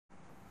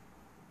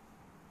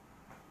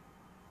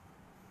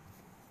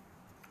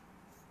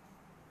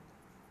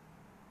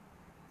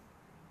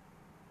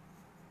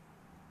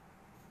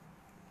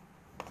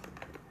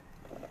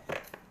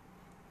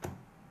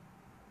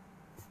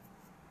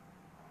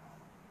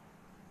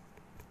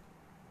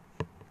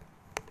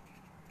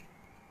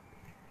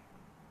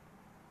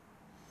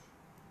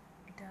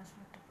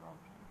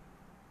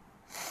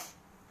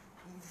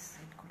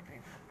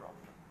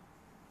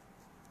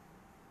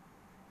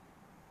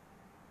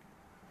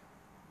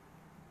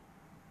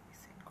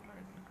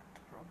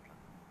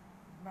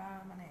বা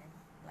মানে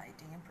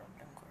লাইটিংয়ে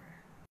প্রবলেম করে।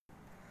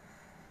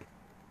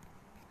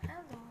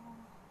 হ্যালো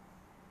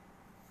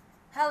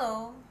হ্যালো,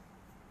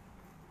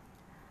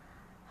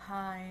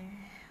 হাই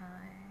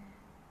হাই,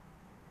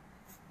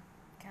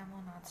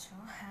 কেমন আছো?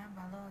 হ্যাঁ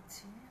ভালো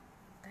আছি,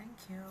 থ্যাংক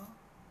ইউ।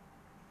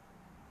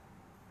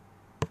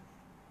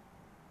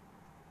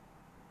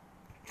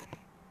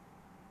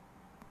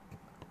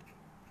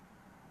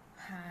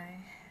 High,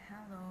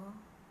 hello.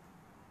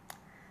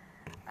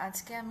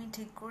 আজকে আমি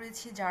ঠিক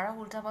করেছি যারা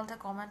উল্টাপাল্টা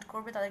কমেন্ট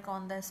করবে তাদেরকে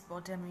অন দ্য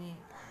স্পটে আমি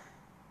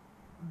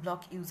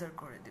ব্লক ইউজার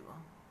করে দিব।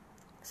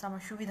 সো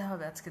আমার সুবিধা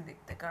হবে আজকে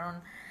দেখতে, কারণ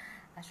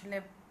আসলে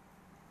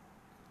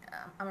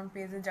আমার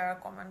পেজে যারা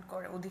কমেন্ট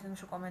করে অধিকাংশ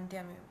কমেন্টই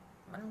আমি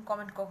মানে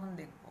কমেন্ট কখন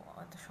দেখবো,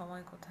 এত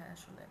সময় কোথায়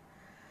আসলে।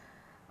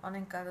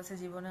 অনেক কাজ আছে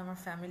জীবনে, আমার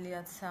ফ্যামিলি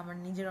আছে, আমার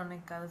নিজের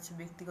অনেক কাজ আছে,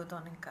 ব্যক্তিগত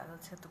অনেক কাজ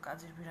আছে, তো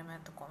কাজের ভিড়ে আমি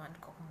এত কমেন্ট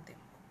কখন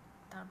দেখবো।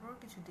 তারপরও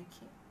কিছু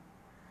দেখি।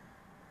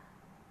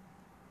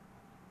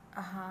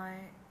 High,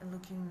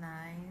 looking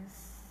nice.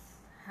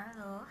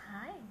 Hello,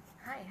 high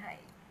high high.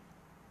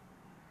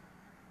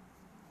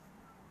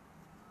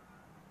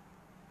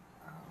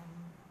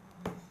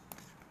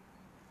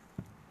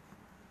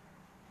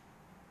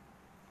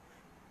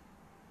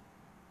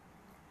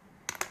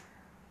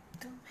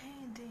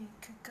 तुम्हें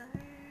देख कर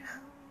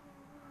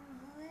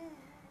हुए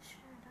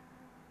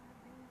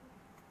शराबी।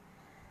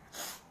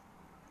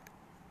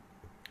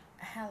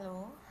 হ্যালো,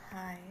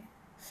 হাই,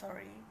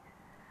 সরি,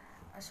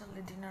 আসলে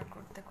ডিনার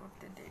করতে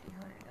করতে দেরি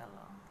হয়ে গেল।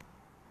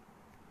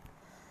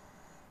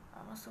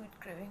 আমার সুইট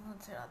ক্রেভিং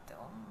হচ্ছে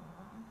রাতেও।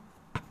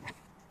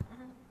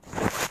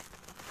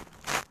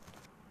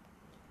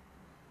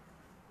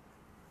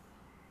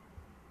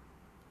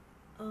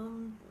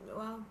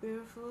 Wow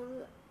beautiful.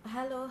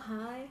 হ্যালো,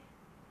 হাই,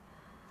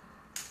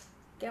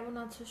 কেমন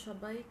আছো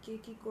সবাই? কে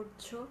কি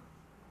করছো?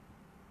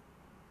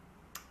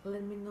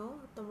 লেট মি নো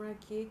তোমরা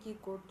কে কি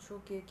করছো,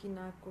 কে কি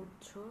না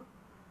করছো।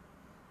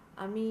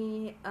 আমি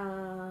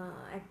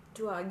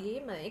একটু আগে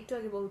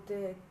বলতে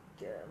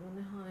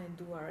মনে হয়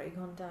 2-2.5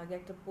 ঘন্টা আগে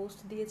একটা পোস্ট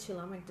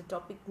দিয়েছিলাম একটা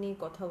টপিক নিয়ে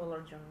কথা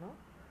বলার জন্য।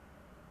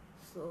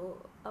 সো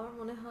আমার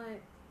মনে হয়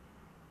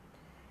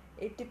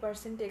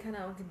 80% এখানে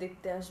আমাকে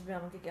দেখতে আসবে,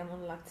 আমাকে কেমন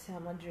লাগছে,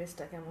 আমার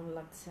ড্রেসটা কেমন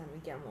লাগছে, আমি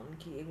কেমন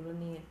কি, এগুলো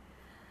নিয়ে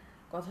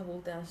কথা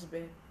বলতে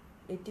আসবে।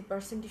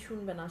 80%ই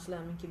শুনবে না আসলে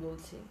আমি কি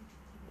বলছি।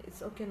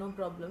 ইটস ওকে, নো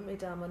প্রবলেম,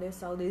 এটা আমাদের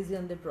সাউথ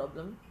এশিয়ানদের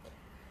প্রবলেম।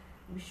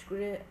 বিশেষ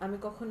করে আমি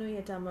কখনোই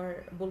এটা আমার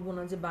বলবো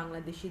না যে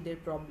বাংলাদেশিদের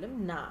প্রবলেম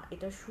না,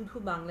 এটা শুধু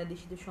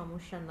বাংলাদেশিদের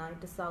সমস্যা না,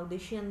 এটা সাউথ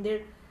এশিয়ানদের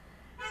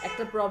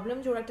একটা প্রবলেম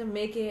যে ওরা একটা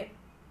মেয়েকে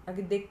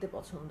আগে দেখতে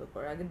পছন্দ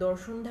করে, আগে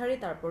দর্শনধারী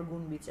তারপর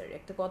গুণ বিচারী।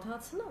 একটা কথা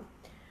আছে না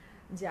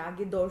যে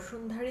আগে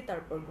দর্শনধারী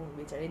তারপর গুণ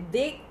বিচারী।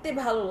 দেখতে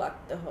ভালো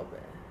লাগতে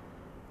হবে,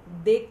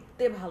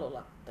 দেখতে ভালো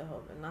লাগতে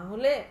হবে, না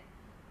হলে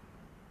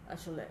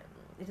আসলে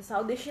এটা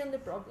south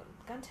এশিয়ানদের problem.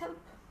 Can't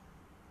help,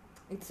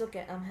 it's okay,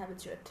 I am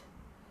habituate.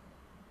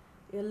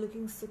 You're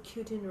looking so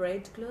cute in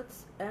red clothes.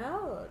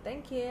 Oh,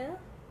 thank you.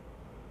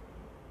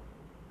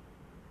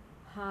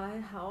 Hi,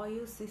 how are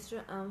you, sister?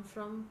 I'm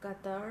from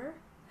Qatar.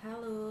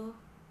 Hello.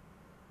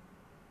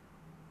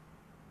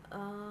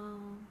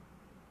 Um,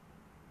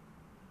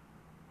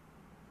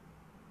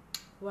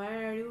 where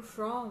are you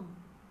from?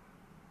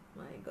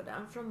 My God,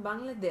 I'm from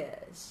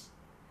Bangladesh.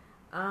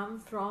 I'm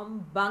from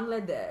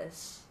Bangladesh.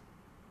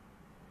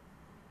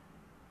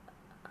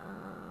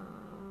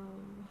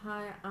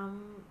 Hi, I'm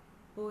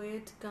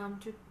poet. Come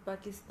to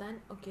Pakistan.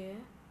 Okay.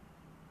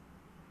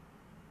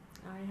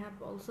 I have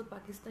also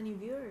Pakistani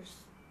viewers.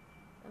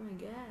 Oh my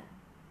God.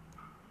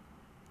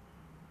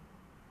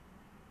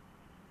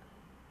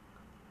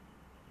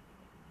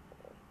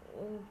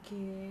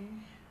 Okay.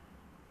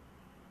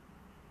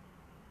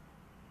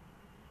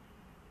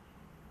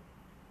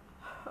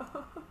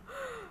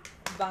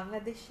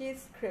 Bangladeshi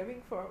is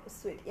craving for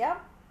sweet. Yeah.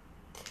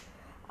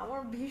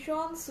 আমার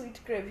ভীষণ sweet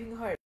craving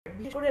হয়,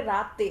 বিশেষ করে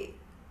রাতে।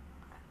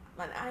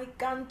 মানে I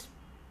can't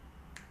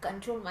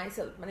control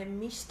myself, মানে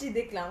মিষ্টি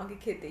দেখলে আমাকে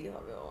খেতেই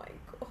হবে। ও মাই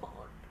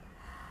গড,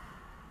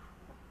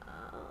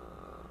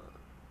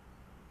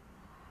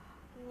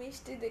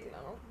 মিষ্টি দেখলে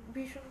আমার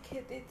ভীষণ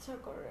খেতে ইচ্ছা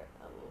করে।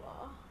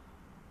 আল্লাহ,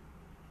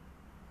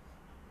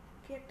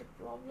 কি একটা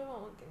প্রবলেম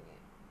আমাকে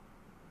নিয়ে।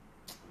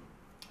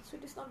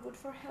 Sweet is not good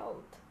for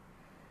health.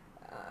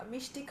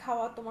 মিষ্টি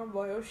খাওয়া তোমার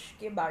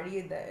বয়সকে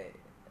বাড়িয়ে দেয়।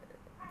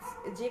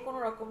 যে কোনো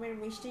রকমের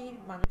মিষ্টি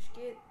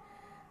মানুষকে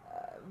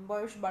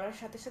বয়স বাড়ার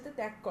সাথে সাথে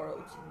ত্যাগ করা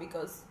উচিত,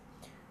 বিকজ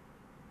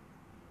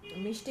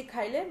মিষ্টি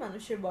খাইলে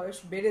মানুষের বয়স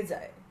বেড়ে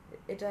যায়।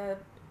 এটা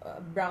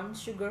ব্রাউন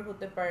সুগার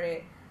হতে পারে,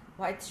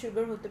 হোয়াইট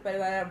সুগার হতে পারে,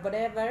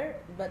 হোয়াটএভার,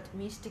 বাট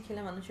মিষ্টি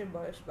খেলে মানুষের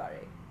বয়স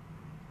বাড়ে।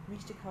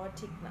 মিষ্টি খাওয়া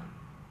ঠিক না।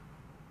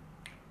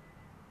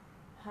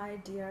 High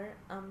deer,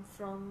 I am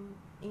from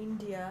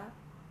India.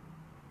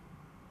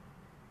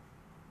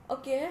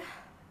 Okay,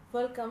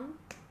 welcome.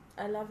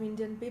 I love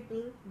Indian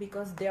people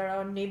because they are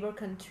our neighbor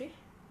country.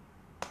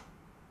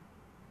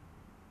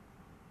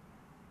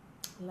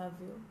 Love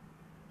you.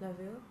 Love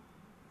you.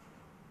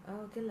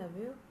 Okay, love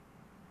you.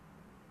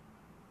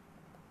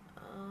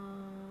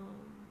 Um,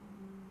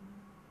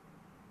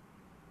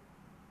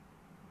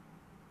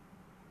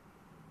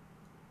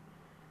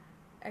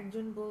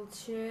 একজন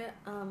বলছে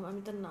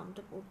আমি তার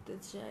নামটা পড়তে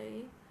চাই,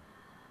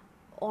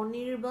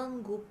 অনির্বাণ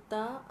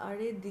গুপ্তা,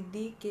 আরে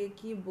দিদি কে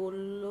কি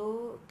বললো,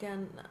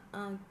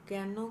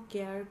 কেন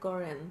কেয়ার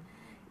করেন,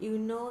 you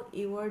know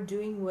you are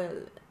doing well,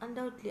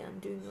 undoubtedly I am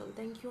doing well,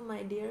 thank you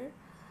my dear,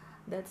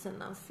 that's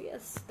enough,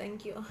 yes thank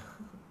you.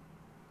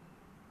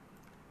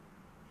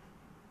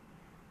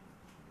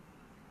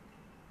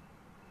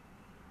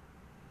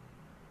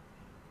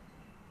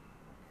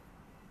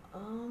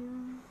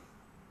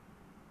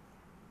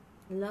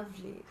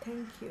 Lovely,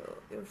 thank you,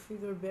 your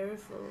figure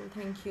beautiful,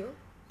 thank you.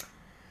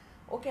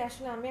 ওকে,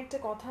 আসলে আমি একটা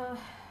কথা,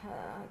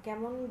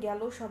 কেমন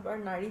গেল সবার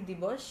নারী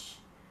দিবস?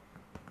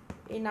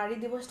 এই নারী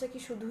দিবসটা কি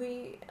শুধুই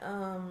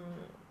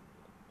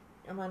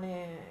মানে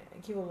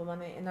কি বলবো,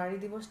 মানে নারী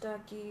দিবসটা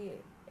কি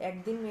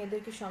একদিন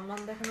মেয়েদেরকে সম্মান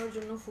দেখানোর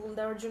জন্য, ফুল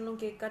দেওয়ার জন্য,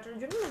 কেক কাটার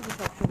জন্য, নাকি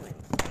সবসময়?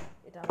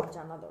 এটা আমার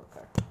জানা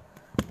দরকার.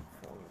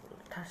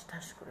 ঠাস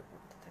ঠাস করে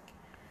পড়তে থাকে,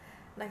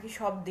 নাকি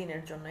সব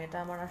দিনের জন্য? এটা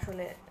আমার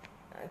আসলে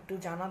একটু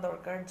জানা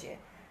দরকার, যে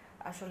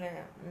আসলে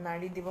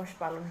নারী দিবস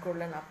পালন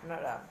করলেন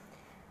আপনারা,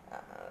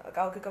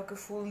 কাউকে কাউকে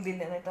ফুল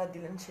দিলেন, এটা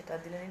দিলেন, সেটা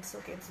দিলেন, it's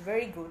okay, it's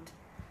very good,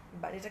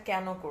 but এটা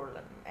কেন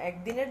করলেন?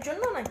 একদিনের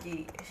জন্য নাকি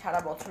সারা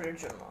বছরের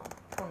জন্য?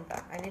 কোনটা?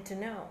 I need to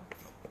know.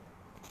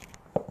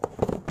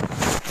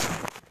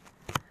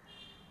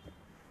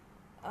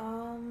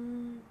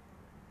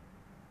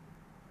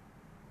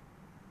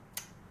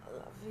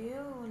 Love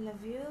you,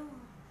 love you.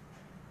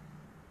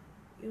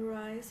 Your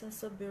eyes are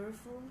so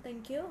beautiful.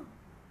 Thank you.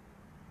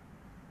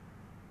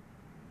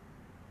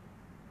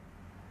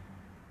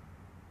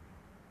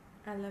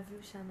 I love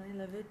you, Shana. I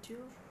love you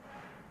too.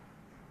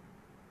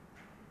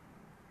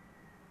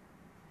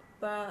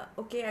 বা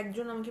ওকে,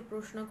 একজন আমাকে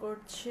প্রশ্ন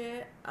করছে,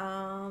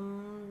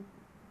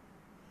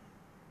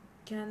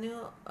 can you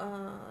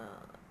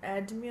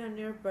add me on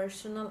your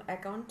personal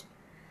account?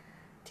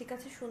 ঠিক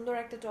আছে, সুন্দর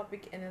একটা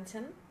topic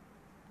এনেছেন.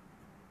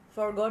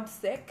 For God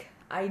sake,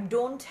 I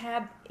don't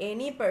have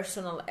any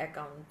personal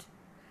account.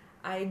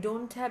 I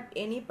don't have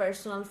any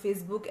personal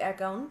Facebook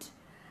account.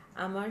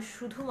 আমার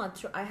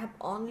শুধুমাত্র I have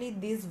only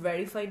this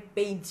verified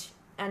page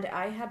and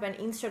I have an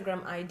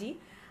Instagram ID.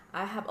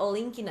 I have a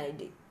LinkedIn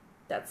ID.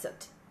 That's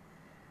it.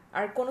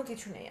 আর কোনো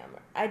কিছু নেই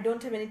আমার. I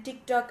don't have any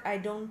TikTok. I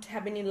don't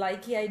have any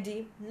likey ID.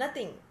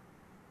 Nothing.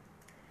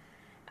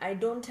 I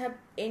don't have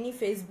any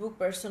Facebook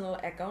personal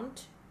account.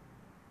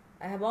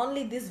 I have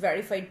only this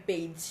verified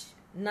page.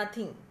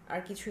 Nothing.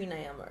 আর কিছুই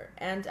নাই আমার.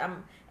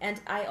 And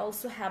I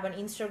also have an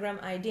Instagram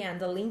ID and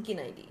a LinkedIn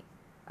ID.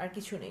 আর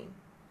কিছু নেই.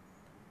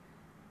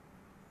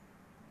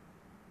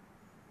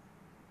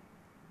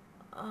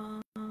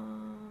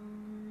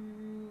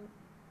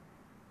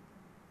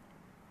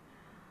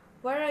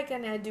 Where I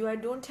can add you? I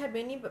don't have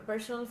any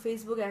personal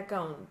Facebook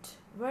account.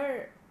 Where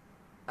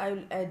I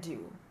will add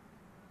you?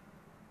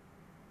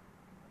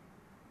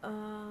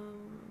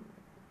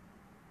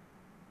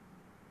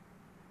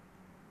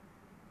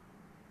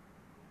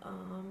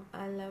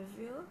 I love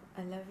you.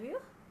 I love you.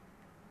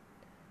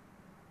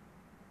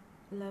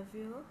 Love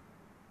you.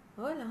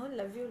 Oh,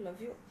 love you.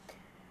 Love you.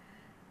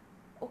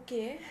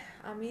 ওকে,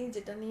 আমি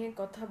যেটা নিয়ে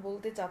কথা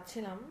বলতে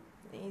চাচ্ছিলাম,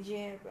 এই যে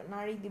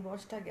নারী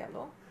দিবসটা গেল,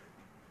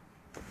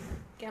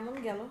 কেমন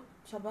গেল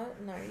সবার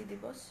নারী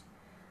দিবস?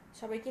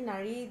 সবাই কি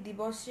নারী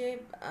দিবসে,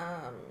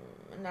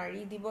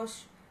 নারী দিবস,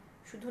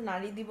 শুধু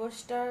নারী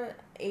দিবসটা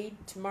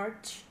 8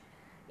 মার্চ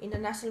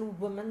ইন্টারন্যাশনাল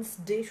উইমেন্স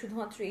ডে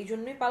শুধুমাত্র এই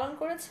জন্যই পালন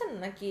করেছেন,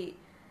 নাকি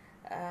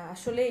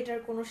আসলে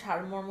এটার কোনো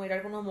সারমর্ম,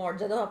 এটার কোনো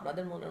মর্যাদাও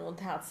আপনাদের মনের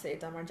মধ্যে আছে?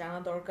 এটা আমার জানা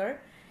দরকার.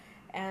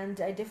 অ্যান্ড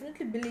আই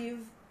ডেফিনেটলি বিলিভ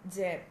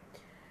যে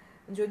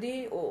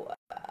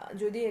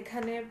যদি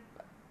এখানে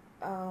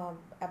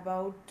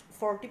অ্যাবাউট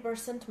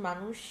 40%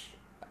 মানুষ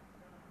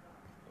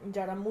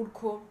যারা মূর্খ,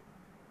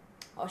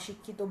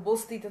 অশিক্ষিত,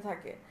 বস্তিতে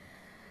থাকে,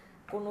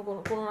 কোনো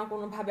না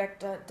কোনোভাবে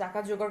একটা টাকা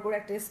জোগাড় করে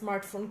একটা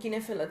স্মার্টফোন কিনে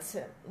ফেলেছে,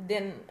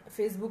 দেন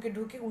ফেসবুকে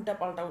ঢুকে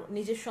উল্টাপাল্টা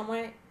নিজের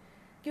সময়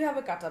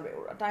কিভাবে কাটাবে,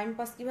 ওরা টাইম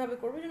পাস কিভাবে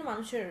করবে, যেন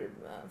মানুষের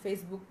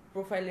ফেসবুক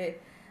প্রোফাইলে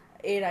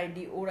এর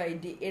আইডি, ওর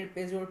আইডি, এর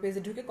পেজ, ওর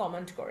পেজে ঢুকে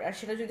কমেন্ট করে, আর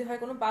সেটা যদি হয়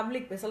কোনো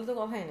পাবলিক পেজ, তাহলে তো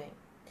কথাই নেই,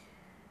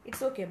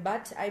 it's okay.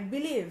 But I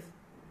believe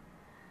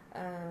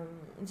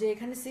যে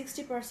এখানে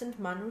 60%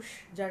 মানুষ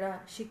যারা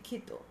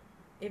শিক্ষিত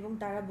এবং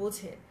তারা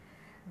বোঝে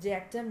যে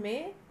একটা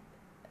মেয়ে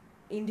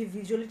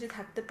ইন্ডিভিজুয়ালিটি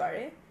থাকতে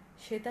পারে,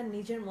 সে তার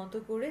নিজের মতো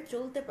করে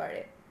চলতে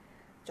পারে,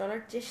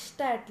 চলার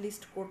চেষ্টা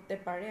অ্যাটলিস্ট করতে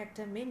পারে,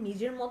 একটা মেয়ে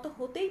নিজের মতো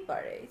হতেই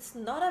পারে. It's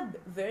not a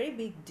very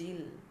big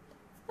deal,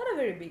 not a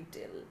very big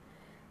deal.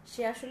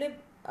 সে আসলে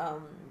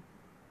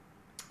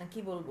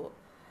কি বলবো,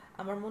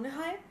 আমার মনে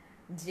হয়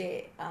যে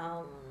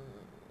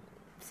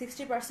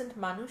 60%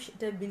 মানুষ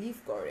এটা বিলিভ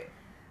করে,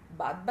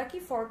 বাদ বাকি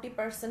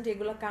 40%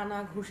 এগুলো কানা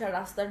ঘুষা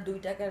রাস্তার 2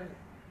 টাকার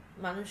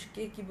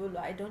মানুষকে কি বলবো,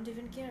 I don't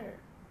even care.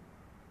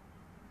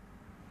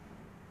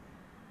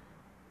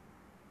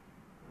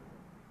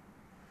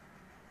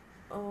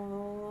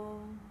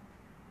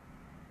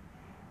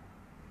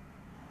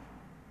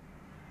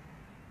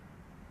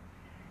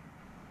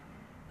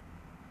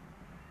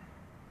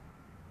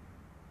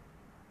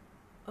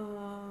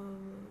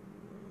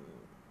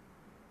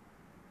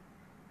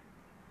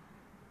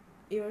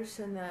 You're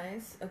so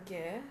nice.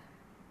 Okay.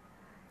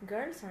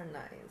 Girls are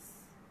nice.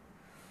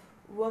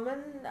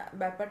 Women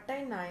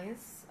ব্যাপারটাই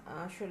নাইস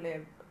আসলে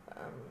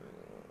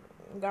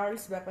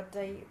গার্লস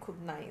ব্যাপারটাই খুব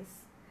নাইস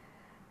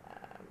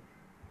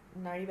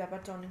নারী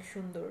ব্যাপারটা অনেক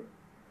সুন্দর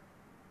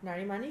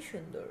নারী মানেই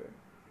সুন্দর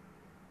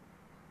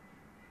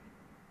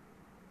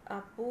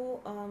আপু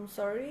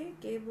সরি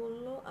কে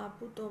বললো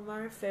আপু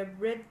তোমার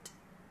ফেভারিট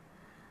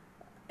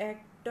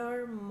অ্যাক্টর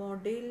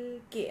মডেল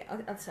কে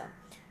আচ্ছা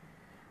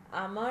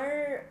আমার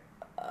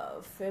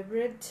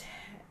ফেভারিট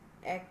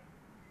এক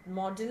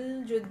মডেল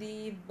যদি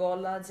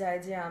বলা যায়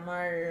যে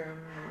আমার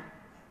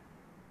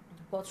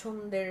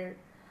পছন্দের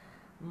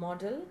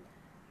মডেল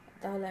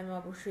তাহলে আমি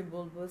অবশ্যই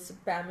বলবো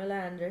Pamela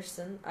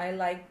Anderson I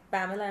like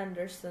Pamela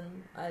Anderson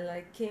I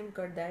like Kim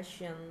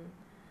Kardashian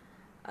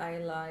I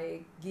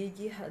like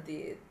Gigi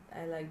Hadid.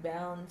 I like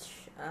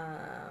Beyonce.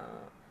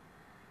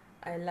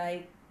 I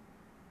like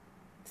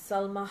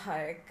Salma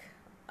Hayek.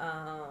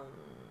 I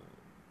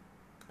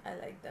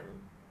like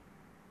them.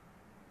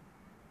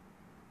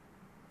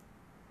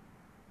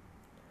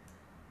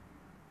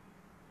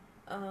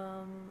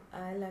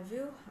 I love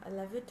you. I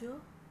love you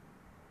too.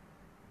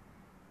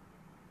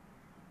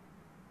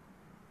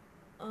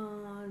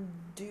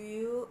 Do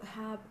you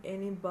have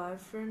any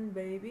boyfriend,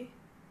 baby?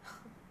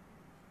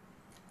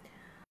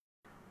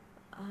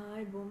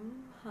 Hi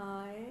boom,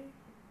 hi.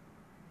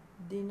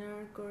 Dinner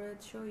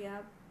করেছো?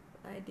 Yep,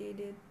 I did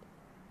it.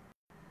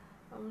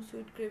 আমার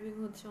sweet craving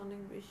হচ্ছে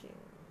অনেক বেশি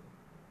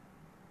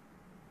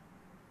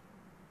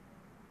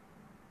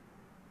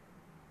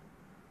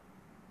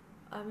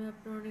আমি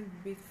আপনার অনেক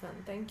big fan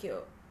thank you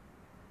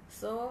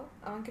so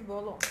আমাকে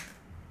বলো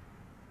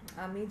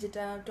আমি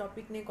যেটা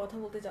টপিক নিয়ে কথা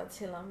বলতে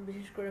চাচ্ছিলাম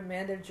বিশেষ করে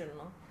মেয়েদের জন্য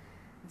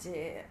যে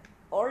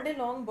অল ডে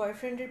লং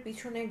বয়ফ্রেন্ডের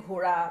পিছনে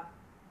ঘোরা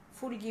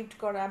ফুল গিফট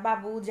করা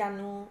বাবু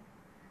জানু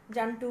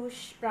জান্টুস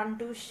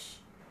প্রান্টুস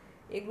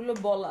এগুলো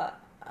বলা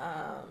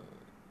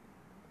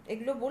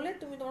এগুলো বলে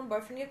তুমি তোমার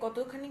বয়ফ্রেন্ডকে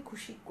কতখানি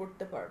খুশি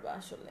করতে পারবে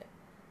আসলে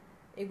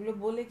এগুলো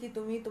বলে কি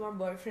তুমি তোমার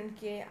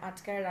বয়ফ্রেন্ডকে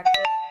আটকায়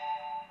রাখতে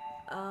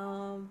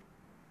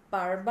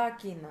পারবা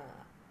কি না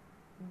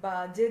বা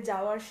যে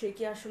যাওয়ার সে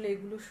কি আসলে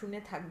এগুলো শুনে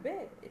থাকবে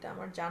এটা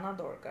আমার জানা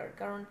দরকার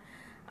কারণ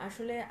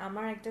আসলে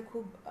আমার একটা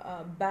খুব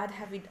ব্যাড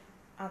হ্যাবিট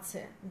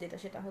আছে যেটা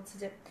সেটা হচ্ছে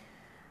যে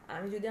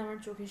আমি যদি আমার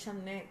চোখের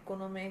সামনে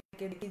কোনো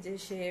মেয়েকে দেখি যে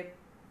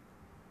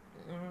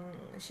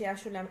সে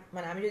আসলে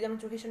মানে আমি যদি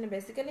আমার চোখের সামনে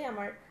বেসিক্যালি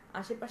আমার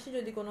আশেপাশে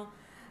যদি কোনো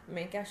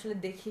মেয়েকে আসলে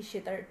দেখি সে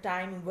তার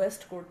টাইম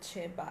ওয়েস্ট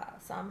করছে বা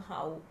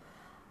সামহাউ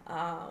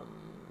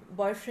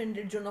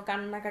বয়ফ্রেন্ডের জন্য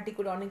কান্নাকাটি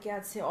করে অনেকে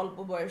আছে অল্প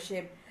বয়সে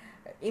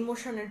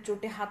ইমোশনের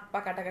চোটে হাত পা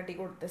কাটাকাটি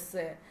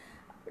করতেছে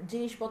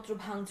জিনিসপত্র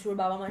ভাঙচুর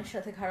বাবা মায়ের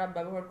সাথে খারাপ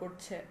ব্যবহার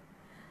করছে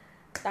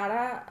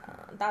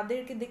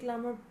তাদেরকে দেখলে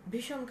আমার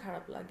ভীষণ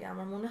খারাপ লাগে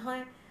আমার মনে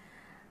হয়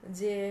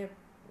যে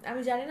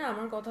আমি জানি না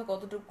আমার কথা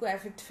কতটুকু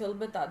এফেক্ট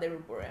ফেলবে তাদের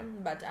উপরে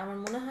বাট আমার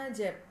মনে হয়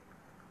যে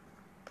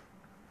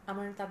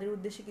আমার তাদের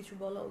উদ্দেশ্যে কিছু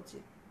বলা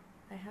উচিত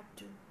আই হ্যাভ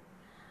টু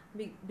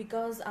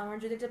বিকজ আমার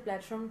যদি একটা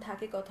প্ল্যাটফর্ম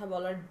থাকে কথা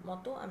বলার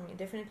মতো আমি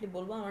ডেফিনেটলি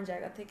বলবো আমার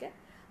জায়গা থেকে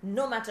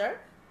নো ম্যাটার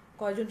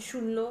কয়জন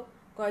শুনলো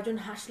কয়জন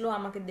হাসলো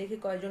আমাকে দেখে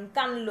কয়জন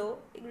কানলো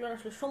এগুলোর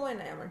আসলে সময়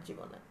নেই আমার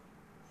জীবনে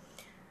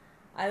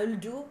I will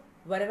do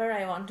whatever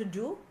I want to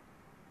do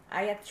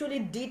I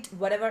actually did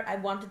whatever I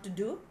wanted to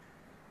do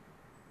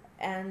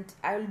and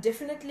I will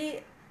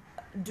definitely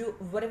do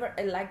whatever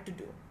I like to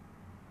do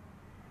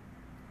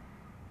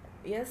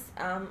yes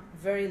I'm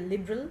very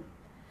liberal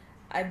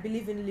I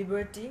believe in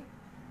liberty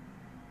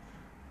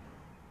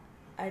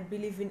I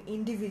believe in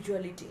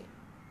individuality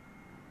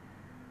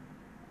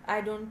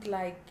I don't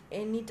like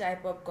any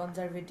type of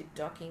conservative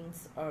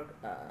talkings or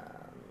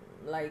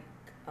like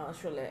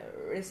আসলে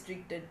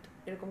restricted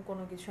এরকম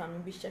কোনো কিছু আমি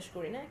বিশ্বাস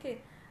করি না কি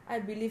I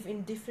believe in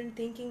different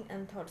thinking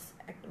and thoughts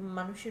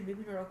মানুষের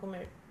বিভিন্ন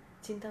রকমের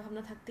চিন্তা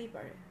ভাবনা থাকতেই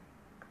পারে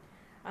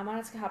আমার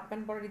আজকে হাফ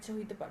প্যান্ট পরার ইচ্ছা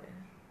হইতে পারে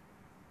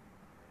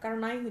কারণ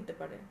নাই হইতে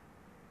পারে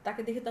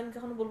তাকে দেখে তো আমি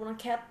কখনো বলবো না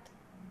খ্যাত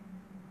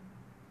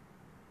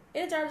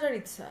এটা যার যার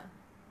ইচ্ছা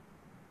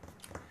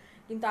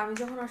কিন্তু আমি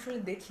যখন আসলে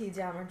দেখি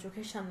যে আমার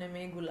চোখের সামনে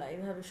মেয়েগুলা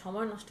এইভাবে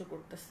সময় নষ্ট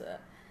করতেছে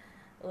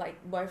লাইক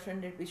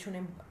বয়ফ্রেন্ডের পিছনে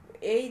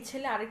এই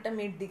ছেলে আরেকটা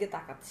মেয়ের দিকে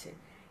তাকাচ্ছে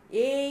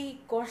এই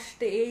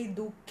কষ্টে এই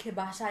দুঃখে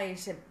বাসায়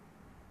এসে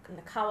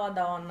খাওয়া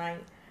দাওয়া নাই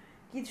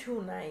কিছু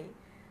নাই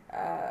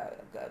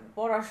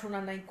পড়াশোনা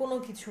নাই কোনো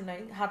কিছু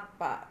নাই হাত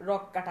পা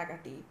রক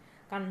কাটাকাটি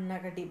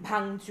কান্নাকাটি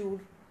ভাঙচুর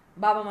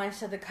বাবা মায়ের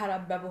সাথে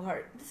খারাপ ব্যবহার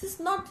দিস ইজ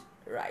নট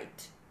রাইট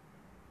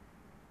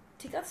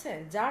ঠিক আছে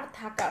যার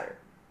থাকার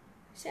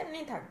সে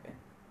এমনিই থাকবে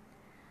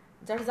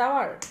যার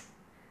যাওয়ার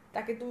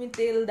তাকে তুমি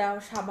তেল দাও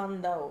সাবান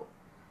দাও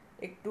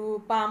একটু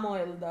পাম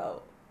অয়েল দাও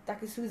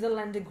তাকে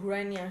সুইজারল্যান্ডে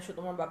ঘুরাই নিয়ে আসো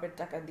তোমার বাপের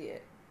টাকা দিয়ে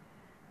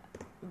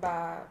বা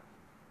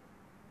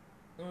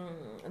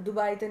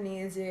দুবাইতে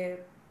নিয়ে যে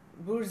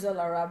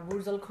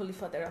বুর্জাল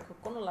খলিফাতে রাখো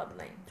কোনো লাভ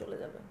নাই চলে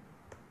যাবে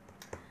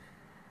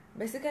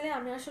বেসিক্যালি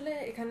আমি আসলে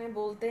এখানে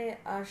বলতে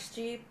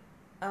আসছি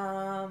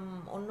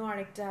অন্য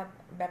আরেকটা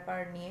ব্যাপার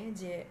নিয়ে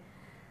যে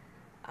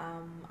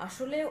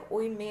আসলে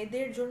ওই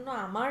মেয়েদের জন্য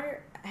আমার,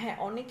 হ্যাঁ,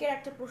 অনেকের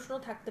একটা প্রশ্ন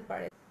থাকতে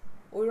পারে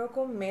ওই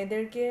রকম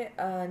মেয়েদেরকে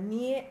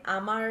নিয়ে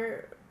আমার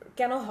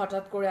কেন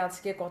হঠাৎ করে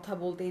আজকে কথা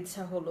বলতে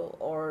ইচ্ছা হলো,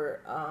 ওর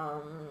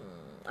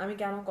আমি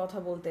কেন কথা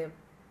বলতে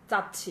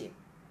চাচ্ছি।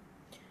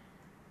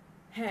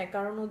 হ্যাঁ,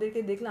 কারণ ওদেরকে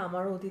দেখলে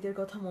আমারও অতীতের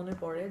কথা মনে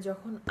পড়ে,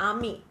 যখন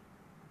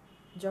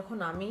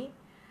আমি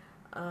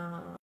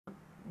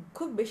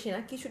খুব বেশি না,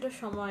 কিছুটা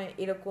সময়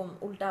এরকম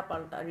উল্টা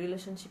পাল্টা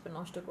রিলেশনশিপে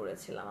নষ্ট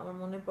করেছিলাম। আমার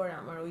মনে পড়ে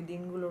আমার ওই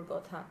দিনগুলোর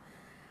কথা।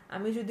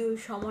 আমি যদি ওই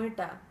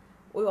সময়টা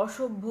ওই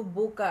অসভ্য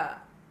বোকা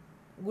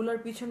গুলোর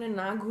পিছনে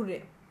না ঘুরে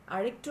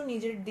আরেকটু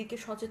নিজের দিকে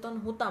সচেতন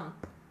হতাম,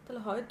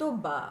 তাহলে হয়তো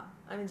বা,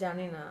 আমি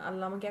জানি না,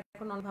 আল্লাহ আমাকে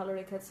এখন অনেক ভালো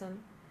রেখেছেন।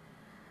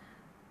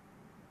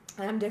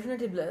 I am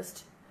definitely blessed.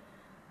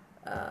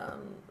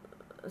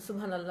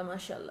 সুবহানাল্লাহ,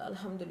 মাশাআল্লাহ,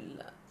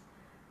 আলহামদুলিল্লাহ।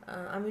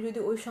 আমি যদি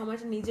ওই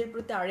সময়টা নিজের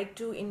প্রতি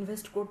আরেকটু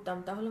ইনভেস্ট করতাম,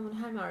 তাহলে মনে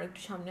হয় আমি আরেকটু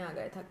সামনে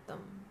আগায় থাকতাম।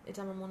 এটা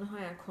আমার মনে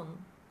হয় এখন।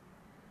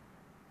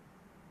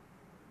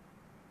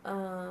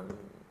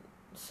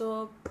 সো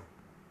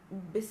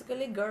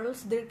বেসিক্যালি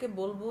গার্লসদেরকে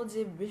বলবো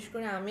যে, বিশেষ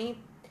করে আমি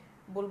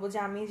বলবো যে,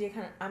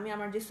 আমি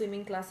আমার যে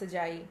সুইমিং ক্লাসে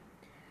যাই,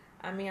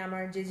 আমি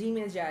আমার যে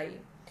জিমে যাই,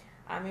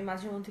 আমি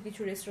মাঝে মধ্যে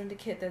কিছু রেস্টুরেন্টে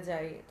খেতে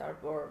যাই,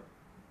 তারপর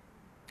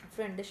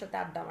ফ্রেন্ডদের সাথে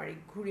আড্ডা মারি,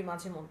 ঘুরি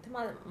মাঝে মধ্যে,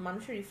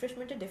 মানুষের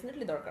রিফ্রেশমেন্টের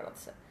ডেফিনেটলি দরকার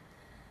আছে।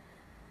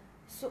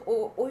 সো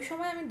ওই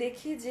সময় আমি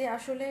দেখি যে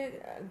আসলে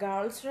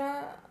গার্লসরা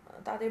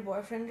তাদের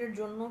বয়ফ্রেন্ডের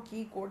জন্য কি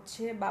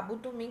করছে। বাবু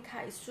তুমি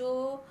খাইছো,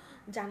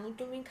 জানু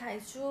তুমি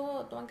খাইছো,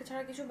 তোমাকে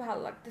ছাড়া কিছু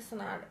ভালো লাগতেছে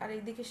না, আর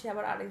এইদিকে সে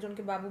আবার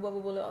আরেকজনকে বাবু বাবু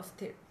বলে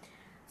অস্থির।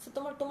 সো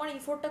তোমার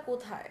ইফোর্টটা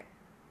কোথায়?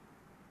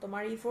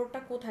 তোমার ইফোর্টটা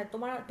কোথায়?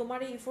 তোমার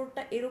এই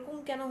ইফোর্টটা এরকম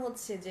কেন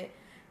হচ্ছে যে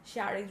সে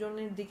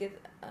আরেকজনের দিকে,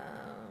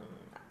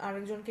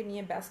 আরেকজনকে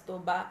নিয়ে ব্যস্ত,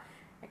 বা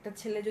একটা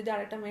ছেলে যদি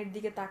আরেকটা মেয়ের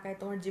দিকে তাকায়,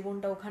 তোমার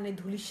জীবনটা ওখানে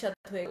ধূলিসাৎ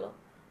হয়ে গেল।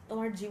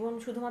 তোমার জীবন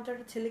শুধুমাত্র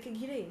একটা ছেলেকে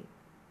ঘিরেই?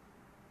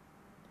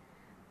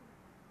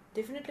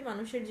 ডেফিনেটলি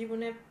মানুষের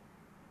জীবনে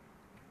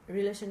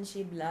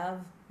রিলেশনশিপ, লাভ,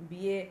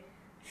 বিয়ে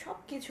সব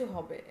কিছু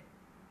হবে,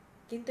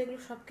 কিন্তু এগুলো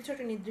সব কিছু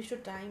একটা নির্দিষ্ট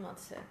টাইম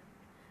আছে।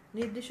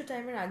 নির্দিষ্ট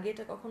টাইমের আগে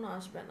এটা কখনো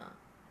আসবে না,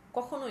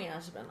 কখনোই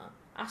আসবে না,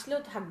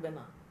 আসলেও থাকবে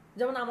না,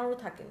 যেমন আমারও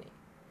থাকেনি।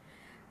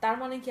 তার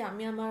মানে কি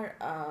আমি আমার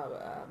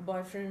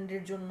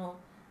বয়ফ্রেন্ডের জন্য,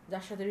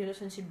 যার সাথে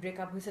রিলেশনশিপ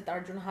ব্রেকআপ হয়েছে,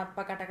 তার জন্য হাত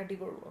পা কাটাকাটি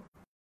করবো?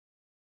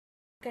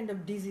 Kind of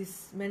disease,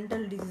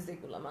 mental disease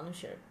এগুলো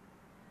মানুষের।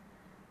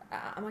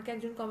 আমাকে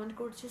একজন কমেন্ট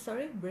করছে,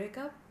 সরি,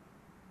 ব্রেকআপ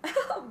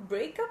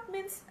ব্রেকআপ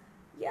মিন্স,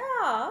 ইয়া,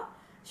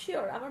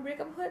 শিওর আমার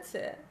ব্রেকআপ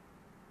হয়েছে,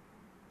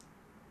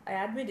 I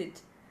admit it.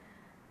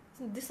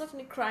 This not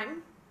a crime,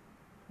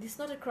 this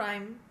not a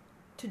crime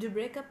to do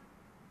breakup,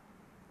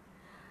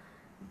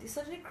 this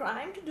not a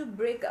crime to do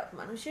breakup.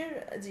 মানুষের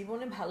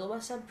জীবনে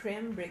ভালোবাসা,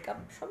 প্রেম, ব্রেকআপ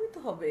সবই তো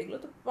হবে, এগুলো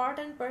তো part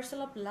and parcel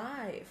of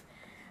life.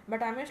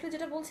 But আমি আসলে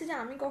যেটা বলছি যে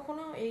আমি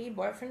কখনো এই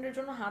বয়ফ্রেন্ডের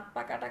জন্য হাত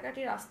পা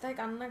কাটাকাটি, রাস্তায়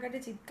কান্নাকাটি,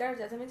 চিৎকার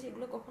চেঁচামেচি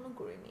এগুলো কখনো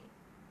করিনি,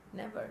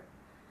 নেভার,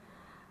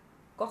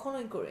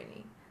 কখনোই করিনি।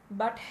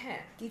 বাট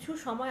হ্যাঁ, কিছু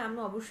সময় আমি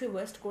অবশ্যই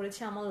ওয়েস্ট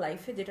করেছি আমার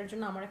লাইফে, যেটার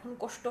জন্য আমার এখন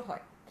কষ্ট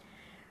হয়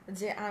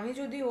যে আমি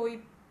যদি ওই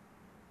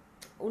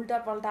উল্টা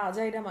পাল্টা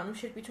আজাইরা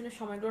মানুষের পিছনে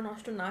সময়গুলো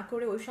নষ্ট না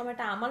করে ওই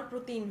সময়টা আমার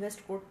প্রতি ইনভেস্ট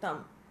করতাম,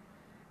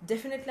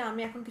 ডেফিনেটলি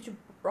আমি এখন কিছু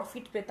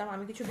প্রফিট পেতাম,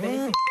 আমি কিছু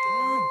বেনিফিট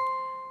পেতাম।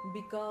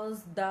 Because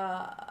the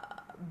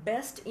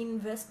best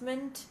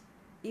investment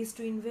is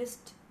to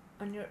invest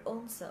on your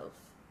own self.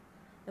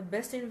 The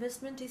best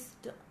investment is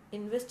to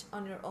invest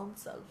on your own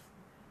self.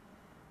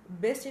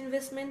 Best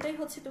ইনভেস্টমেন্টটাই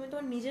হচ্ছে তুমি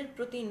তোমার নিজের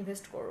প্রতি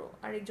ইনভেস্ট করো,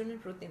 আরেকজনের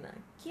প্রতি না।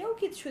 কেউ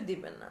কিছু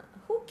দিবে না,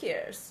 who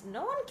cares,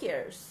 no one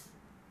cares,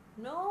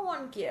 no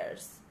one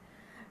cares,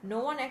 no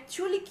one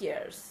actually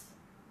cares.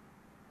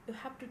 You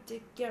have to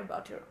take care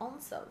about your own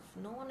self.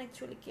 No one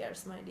actually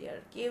cares, my dear.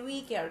 কেউই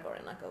কেয়ার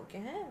করে না কাউকে,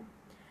 হ্যাঁ,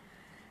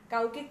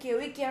 কাউকে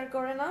কেউই কেয়ার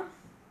করে না।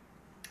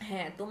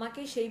 হ্যাঁ,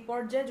 তোমাকে সেই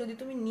পর্যায়ে যদি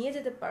তুমি নিয়ে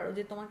যেতে পারো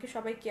যে তোমাকে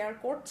সবাই কেয়ার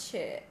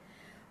করছে,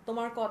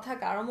 তোমার কথা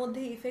কারোর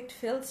মধ্যে ইফেক্ট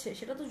ফেলছে,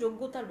 সেটা তো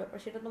যোগ্যতার ব্যাপার,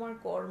 সেটা তোমার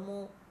কর্ম,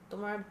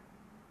 তোমার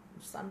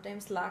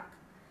সামটাইমস লাক।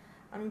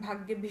 আমি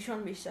ভাগ্যে ভীষণ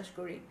বিশ্বাস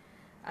করি,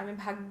 আমি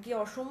ভাগ্যে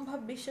অসম্ভব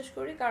বিশ্বাস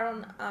করি, কারণ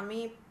আমি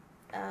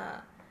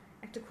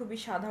একটা খুবই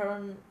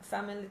সাধারণ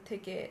ফ্যামিলি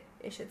থেকে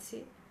এসেছি,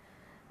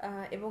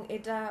 এবং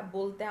এটা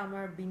বলতে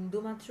আমার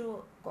বিন্দুমাত্র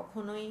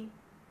কখনোই,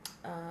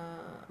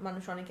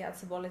 মানুষ অনেকে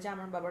আছে বলে যে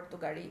আমার বাবার তো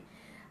গাড়ি,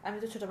 আমি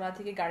তো ছোটবেলা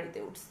থেকে গাড়িতে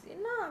উঠছি,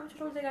 না, আমি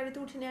ছোটবেলা থেকে গাড়িতে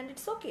উঠিনি, অ্যান্ড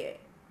ইটস ওকে।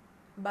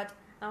 বাট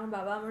আমার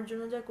বাবা আমার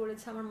জন্য যা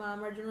করেছে, আমার মা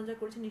আমার জন্য যা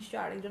করেছে,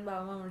 নিশ্চয়ই আরেকজন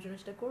বাবা মা আমার জন্য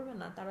সেটা করবে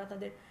না। তারা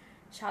তাদের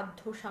সাধ্য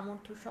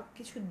সামর্থ্য সব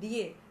কিছু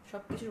দিয়ে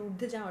সব কিছুর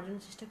ঊর্ধ্বে যাওয়ার জন্য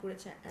চেষ্টা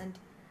করেছে, and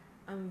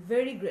I am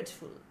very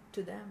grateful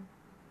to them.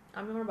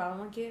 আমি আমার বাবা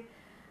মাকে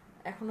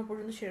এখনো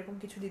পর্যন্ত সেরকম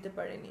কিছু দিতে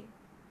পারিনি,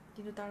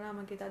 কিন্তু তারা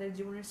আমাকে তাদের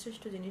জীবনের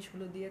শ্রেষ্ঠ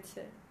জিনিসগুলো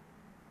দিয়েছে,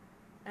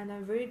 and I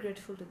am very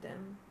grateful to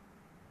them.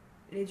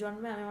 এই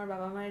জন্মে আমি আমার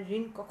বাবা মায়ের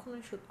ঋণ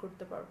কখনোই শোধ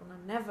করতে পারবো না,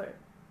 never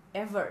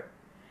ever.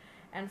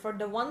 And for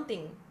the one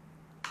thing,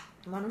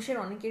 মানুষের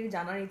অনেকেরই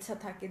জানার ইচ্ছা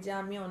থাকে যে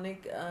আমি অনেক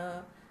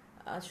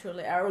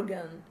আসলে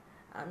অ্যারোগ্যান্ট,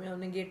 আমি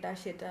অনেক এটা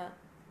সেটা।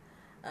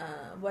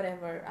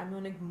 হোয়াটএভার, আমি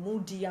অনেক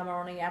মুডি, আমার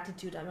অনেক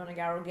অ্যাটিটিউড, আমি অনেক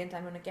অ্যারোগেন্ট,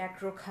 আমি অনেক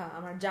একরোখা,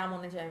 আমার যা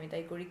মনে চায় আমি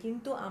তাই করি।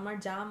 কিন্তু আমার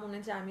যা মনে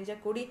চায় আমি যা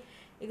করি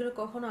এগুলো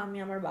কখনো আমি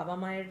আমার বাবা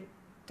মায়ের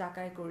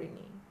টাকায়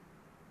করিনি।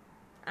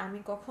 আমি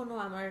কখনো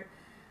আমার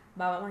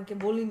বাবা মাকে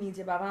বলিনি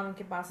যে বাবা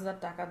আমাকে 5,000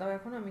 টাকা দাও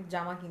এখন আমি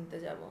জামা কিনতে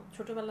যাব।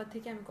 ছোটবেলা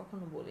থেকে আমি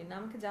কখনো বলি না,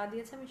 আমাকে যা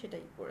দিয়েছে আমি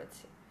সেটাই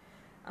করেছি,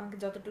 আমাকে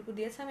যতটুকু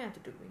দিয়েছে আমি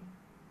এতটুকুই।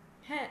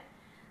 হ্যাঁ,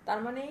 তার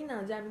মানে এই না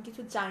যে আমি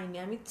কিছু চাইনি,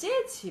 আমি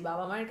চেয়েছি।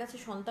 বাবা মায়ের কাছে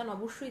সন্তান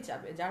অবশ্যই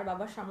চাবে, যার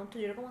বাবার সামর্থ্য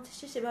যেরকম আছে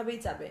সে সেভাবেই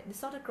চাবে,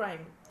 ইটস নট এ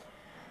ক্রাইম।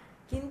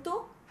 কিন্তু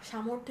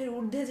সামর্থ্যের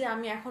ঊর্ধ্বে যে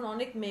আমি এখন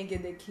অনেক মেয়েকে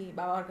দেখি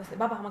বাবার কাছে,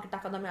 বাবা আমাকে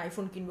টাকা দাও আমি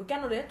আইফোন কিনবো।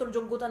 কেন রে, তোর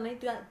যোগ্যতা নেই?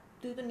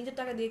 তুই তো নিজের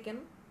টাকা দিয়ে কেন,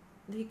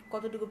 দেখি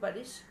কতটুকু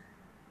পারিস।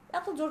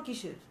 এত জোর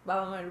কিসের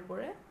বাবা মায়ের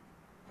উপরে?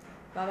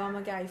 বাবা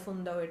আমাকে আইফোন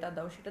দাও, এটা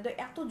দাও, সেটা দাও,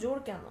 এত জোর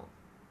কেন?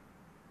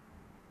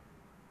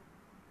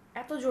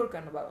 এত জোর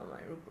কেন বাবা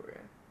মায়ের উপরে?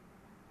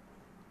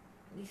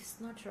 This is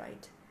not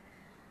right.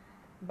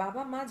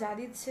 বাবা মা যা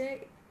দিচ্ছে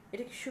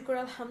এটাকে শুকর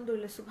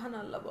আলহামদুলিল্লাহ সুবহান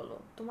আল্লাহ বলো।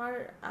 তোমার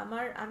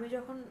আমি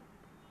যখন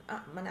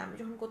আমি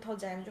যখন কোথাও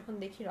যাই, আমি যখন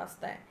দেখি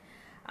রাস্তায়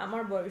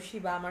আমার বয়সী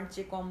বা আমার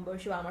চেয়ে কম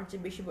বয়সী বা আমার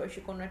চেয়ে বেশি বয়সী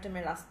কোনো একটা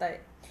মেয়ে রাস্তায়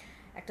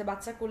একটা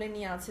বাচ্চা কোলে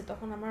নিয়ে আছে,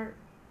 তখন আমার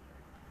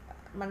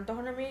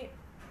তখন আমি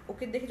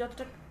ওকে দেখে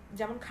যতটা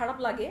যেমন খারাপ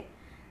লাগে,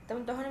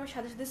 তেমন তখন আমি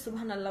সাথে সাথে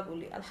সুবহান আল্লাহ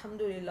বলি,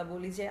 আলহামদুলিল্লাহ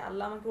বলি যে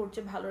আল্লাহ আমাকে ওর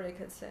চেয়ে ভালো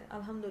রেখেছে,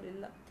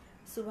 আলহামদুলিল্লাহ,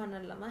 সুবহান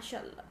আল্লাহ,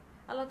 মাশাআল্লাহ।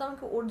 আল্লাহ তো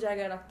আমাকে ওর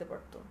জায়গায় রাখতে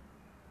পারতো,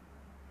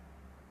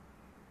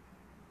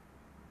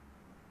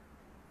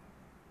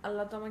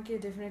 আল্লাহ তো আমাকে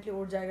ডেফিনেটলি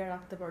ওর জায়গায়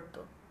রাখতে পারতো,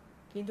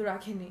 কিন্তু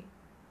রাখেনি।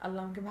 আল্লাহ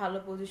আমাকে ভালো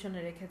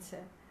পজিশনে রেখেছে।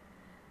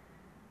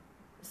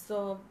 So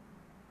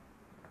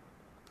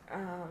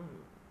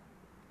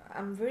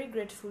I'm very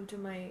grateful to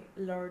my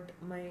Lord,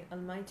 my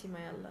Almighty,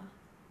 my Allah,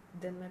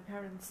 then my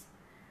parents.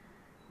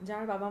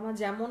 যার বাবা মা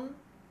যেমন,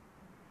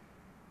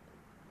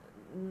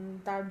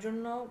 তার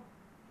জন্য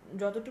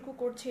যতটুকু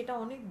করছে এটা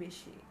অনেক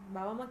বেশি।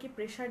 বাবা মাকে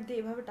প্রেশার দিয়ে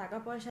এভাবে টাকা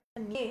পয়সা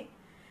নিয়ে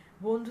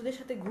বন্ধুদের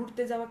সাথে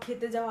ঘুরতে যাওয়া,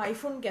 খেতে যাওয়া,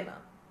 আইফোন কেনা,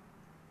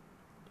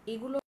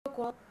 এগুলো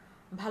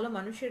ভালো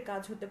মানুষের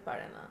কাজ হতে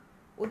পারে না।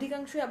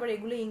 অধিকাংশই আবার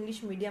এগুলো ইংলিশ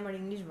মিডিয়াম আর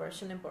ইংলিশ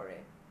ভার্সনে পড়ে।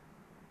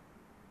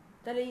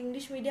 তাহলে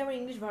ইংলিশ মিডিয়াম আর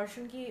ইংলিশ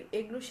ভার্সন কি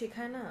এগুলো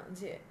শেখায় না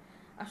যে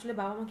আসলে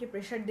বাবা মাকে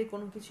প্রেশার দিয়ে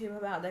কোনো কিছু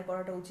এভাবে আদায়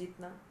করাটা উচিত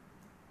না?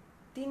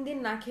 3 দিন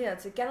না খেয়ে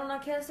আছে, কেন না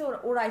খেয়ে আছে?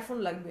 ওর আইফোন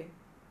লাগবে।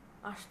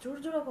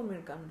 আশ্চর্য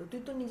রকমের কাণ্ড।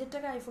 তুই তো নিজের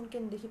টাকা আইফোন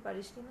কেন, দেখি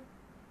পারিস কিনা,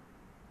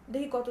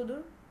 দেখি কত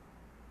দূর।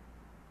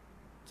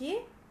 কি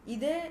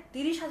ঈদে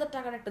 30,000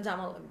 টাকার একটা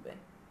জামা লাগবে,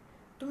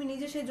 তুমি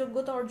নিজে সেই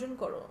যোগ্যতা অর্জন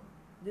করো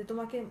যে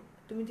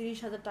তুমি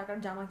 30,000 টাকার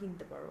জামা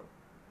কিনতে পারো।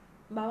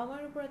 বাবা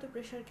মায়ের উপর এত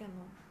প্রেশার কেন?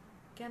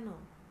 কেন?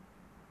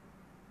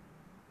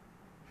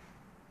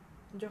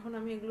 যখন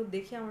আমি এগুলো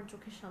দেখি আমার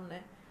চোখের সামনে,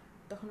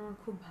 তখন আমার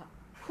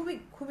খুবই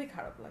খুবই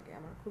খারাপ লাগে।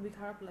 আমার খুবই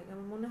খারাপ লাগে।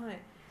 আমার মনে হয়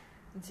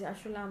যে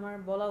আসলে আমার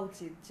বলা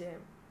উচিত যে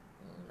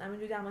আমি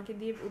যদি আমাকে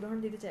দিয়ে উদাহরণ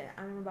দিতে চাই,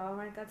 আমি আমার বাবা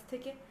মায়ের কাছ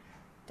থেকে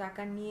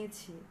টাকা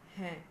নিয়েছি,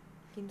 হ্যাঁ,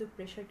 কিন্তু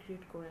প্রেশার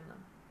ক্রিয়েট করে না।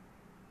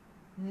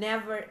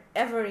 Never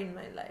ever in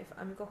my life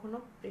আমি কখনো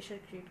প্রেশার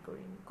ক্রিয়েট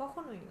করিনি,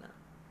 কখনোই না।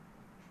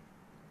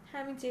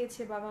 হ্যাঁ, আমি চেয়েছি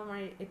বাবা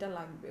আমার এটা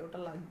লাগবে, ওটা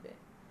লাগবে,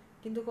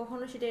 কিন্তু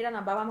কখনো সেটা এটা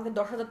না, বাবা আমাকে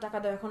 10,000 টাকা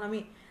দাও এখন আমি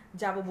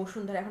যাবো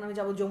বসুন্ধরা, এখন আমি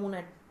যাবো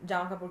যমুনায়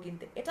জামা কাপড়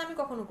কিনতে, এটা আমি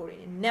কখনো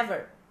করিনি।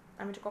 নেভার,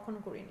 আমি এটা কখনো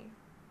করিনি।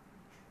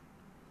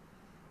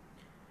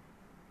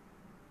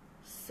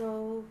 সো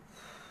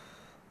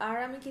আর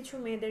আমি কিছু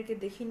মেয়েদেরকে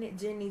দেখি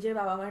যে নিজের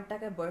বাবা মায়ের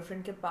টাকায়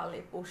বয়ফ্রেন্ডকে পালে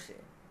পোষে।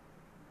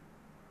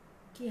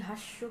 কি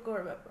হাস্যকর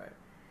ব্যাপার!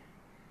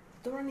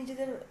 তোমরা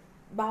নিজেদের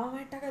বাবা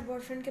মায়ের টাকায়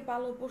বয়ফ্রেন্ডকে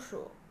পালো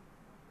পোষো,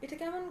 এটা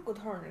কেমন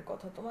ধরনের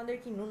কথা? তোমাদের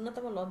কি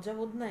ন্যূনতম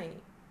লজ্জাবোধ নাই?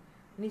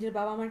 নিজের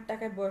বাবা মায়ের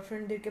টাকায়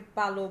বয়ফ্রেন্ডদেরকে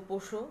পালো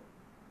পোষো,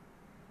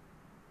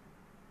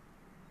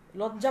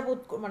 লজ্জাবোধ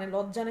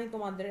লজ্জা নেই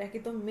তোমাদের?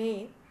 একই তো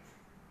মেয়ে,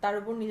 তার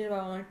উপর নিজের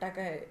বাবা মায়ের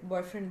টাকায়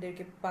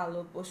বয়ফ্রেন্ডদেরকে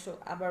পালো পোষো,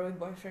 আবার ওই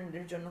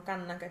বয়ফ্রেন্ডের জন্য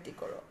কান্নাকাটি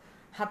করো,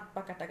 হাত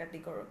পা কাটাকাটি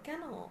করো।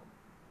 কেন?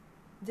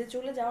 যে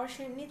চলে যাওয়ার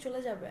সে এমনি চলে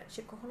যাবে,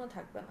 সে কখনো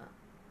থাকবে না।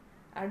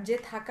 আর যে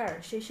থাকার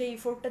সে সেই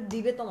ইফোর্টটা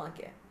দিবে,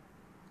 তোমাকে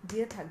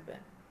দিয়ে থাকবে।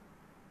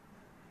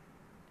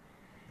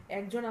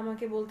 একজন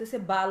আমাকে বলতেছে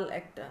বাল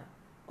একটা।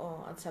 ও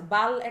আচ্ছা,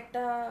 বাল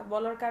একটা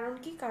বলার কারণ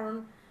কি? কারণ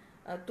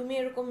তুমি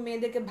এরকম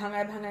মেয়েদেরকে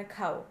ভাঙায় ভাঙায়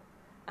খাও,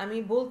 আমি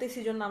বলতেছি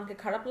জন্য আমাকে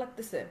খারাপ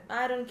লাগতেছে?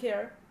 I don't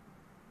care.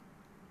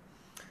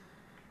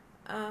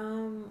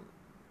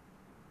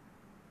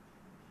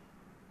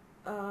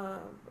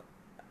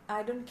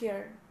 I don't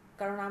care,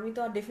 কারণ আমি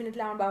তো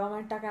ডেফিনেটলি আমার বাবা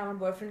মায়ের টাকা আমার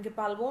বয়ফ্রেন্ডকে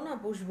পালবো না,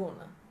 পুষবো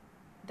না।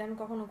 এটা আমি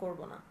কখনো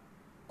করবো না,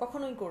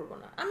 কখনোই করবো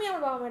না। আমি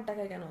আমার বাবা মায়ের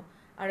টাকায় কেন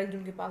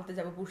আরেকজনকে পালতে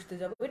যাবো, পুষতে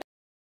যাবো?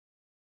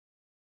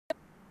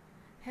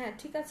 হ্যাঁ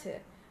ঠিক আছে,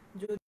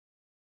 যদি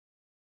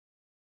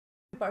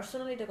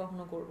পার্সোনালি এটা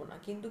কখনো করবো না,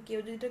 কিন্তু কেউ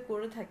যদি এটা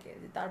করে থাকে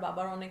যে তার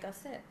বাবার অনেক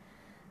আছে,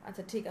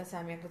 আচ্ছা ঠিক আছে,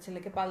 আমি একটা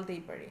ছেলেকে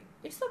পালতেই পারি,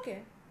 ইটস ওকে,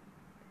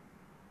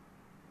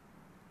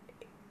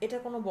 এটা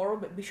কোনো বড়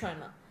বিষয়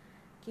না।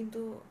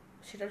 কিন্তু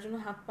সেটার জন্য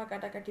হাত পা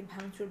কাটাকাটি,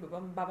 ভাঙচুর,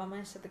 বাবা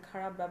মায়ের সাথে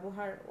খারাপ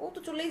ব্যবহার, ও তো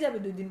চলেই যাবে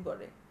 2 দিন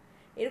পরে।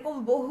 এরকম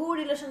বহু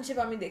রিলেশনশিপ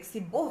আমি দেখছি,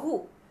 বহু,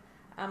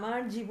 আমার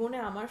জীবনে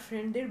আমার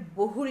ফ্রেন্ডদের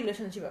বহু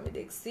রিলেশনশিপ আমি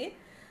দেখছি।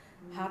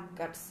 হাত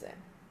কাটছে,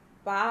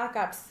 পা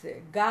কাটছে,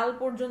 গাল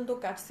পর্যন্ত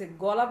কাটছে,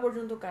 গলা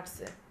পর্যন্ত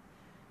কাটছে,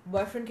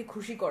 বয়ফ্রেন্ডকে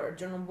খুশি করার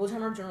জন্য,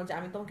 বোঝানোর জন্য যে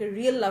আমি তোমাকে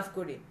রিয়েল লাভ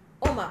করি।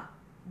 ও মা,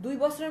 2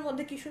 বছরের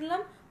মধ্যে কি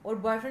শুনলাম, ওর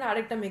বয়ফ্রেন্ড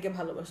আরেকটা মেয়েকে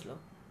ভালোবাসলো।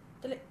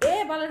 তাহলে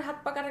বালের হাত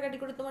পা কাটাকাটি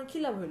করে তোমার কি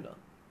লাভ হইলো?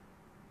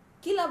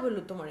 কি লাভ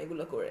হইলো তোমার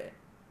এগুলো করে?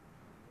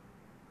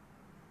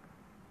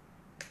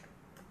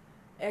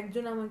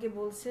 একজন আমাকে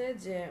বলছে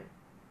যে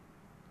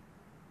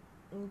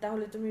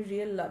তাহলে তুমি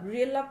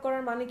রিয়েল লাভ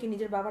করার মানে কি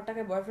নিজের বাবার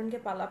টাকায় বয়ফ্রেন্ডকে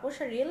পালা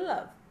পোষা রিয়েল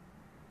লাভ?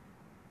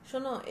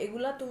 শোনো,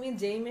 এগুলা তুমি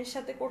যেই মেয়ের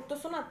সাথে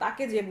করতেছো না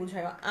তাকে যে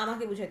বুঝায়,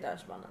 আমাকে বুঝাইতে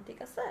আসবা না, ঠিক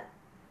আছে?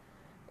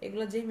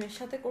 এগুলা যেই মেয়ের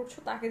সাথে করছো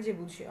তাকে যে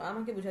বুঝিও,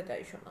 আমাকে বুঝাইতে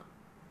আইসো না।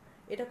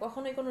 এটা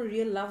কখনোই কোনো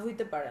রিয়েল লাভ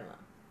হইতে পারে না,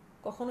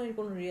 কখনোই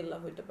কোনো রিয়েল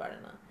লাভ হইতে পারে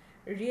না।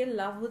 রিয়েল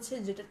লাভ হচ্ছে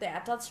যেটাতে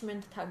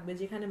অ্যাটাচমেন্ট থাকবে,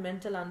 যেখানে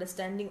মেন্টাল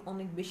আন্ডারস্ট্যান্ডিং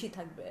অনেক বেশি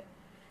থাকবে,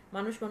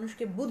 মানুষ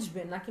মানুষকে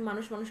বুঝবে, নাকি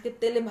মানুষ মানুষকে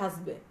তেলে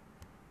ভাজবে।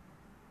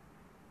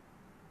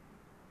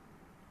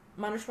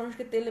 মানুষ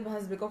মানুষকে তেলে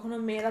ভাজবে, কখনো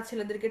মেয়েরা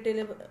ছেলেদেরকে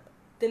তেলে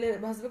তেলে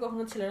ভাজবে,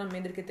 কখনো ছেলেরা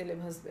মেয়েদেরকে তেলে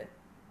ভাজবে।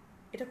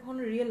 এটা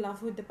কখনো রিয়েল লাভ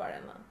হইতে পারে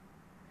না।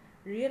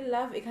 রিয়েল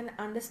লাভ এখানে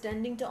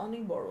আন্ডারস্ট্যান্ডিংটা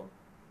অনেক বড়,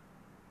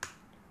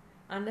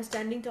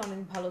 আন্ডারস্ট্যান্ডিংটা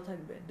অনেক ভালো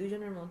থাকবে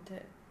দুইজনের মধ্যে।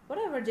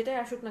 হোয়াটএভার যেটাই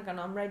আসুক না কেন,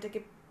 আমরা এটাকে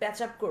প্যাচ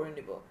আপ করে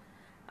নেব,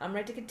 আমরা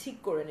এটাকে ঠিক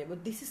করে নেব।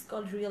 This is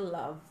called real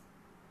love.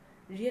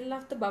 Real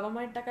love তো বাবা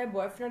মায়ের টাকায়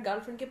বয়ফ্রেন্ড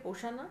গার্লফ্রেন্ডকে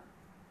পোষা না।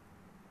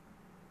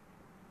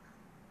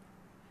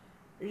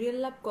 রিয়েল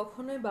লাভ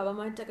কখনোই বাবা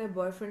মায়ের টাকায়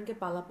বয়ফ্রেন্ডকে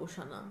পালা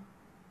পোষা না।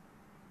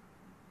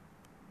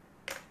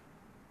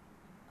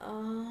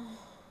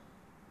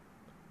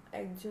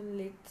 একজন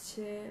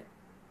লিখছে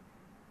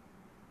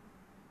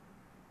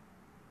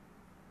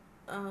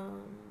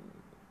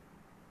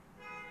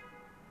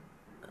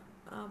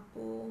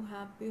আপু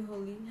হ্যাপি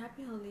হোলি।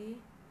 হ্যাপি হোলি,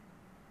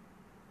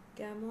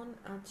 কেমন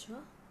আছো?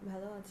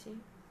 ভালো আছি।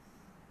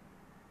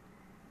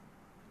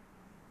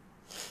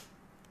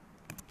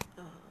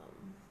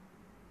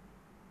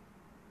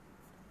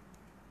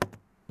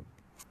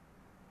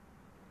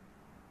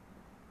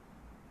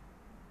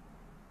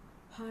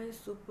 High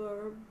super.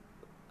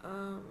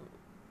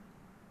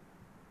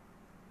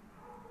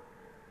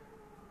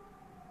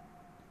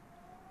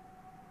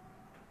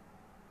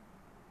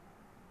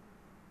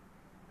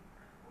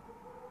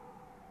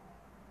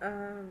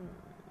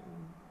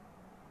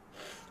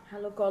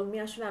 হ্যালো কলমি,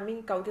 আসলে আমি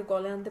কাউকে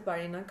কলে আনতে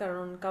পারি না,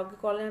 কারণ কাউকে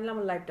কলে আনলে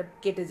আমার লাইফটা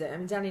কেটে যায়।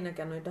 আমি জানি না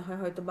কেন এটা হয়,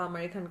 হয়তো বা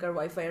আমার এখানকার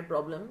ওয়াইফাই এর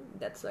প্রবলেম,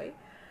 দ্যাটস ওয়াই।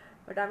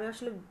 বাট আমি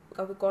আসলে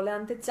কাউকে কলে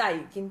আনতে চাই,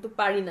 কিন্তু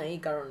পারি না এই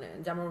কারণে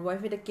যে আমার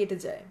ওয়াইফাইটা কেটে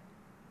যায়।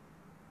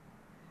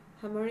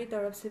 हमारी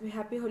तरफ से भी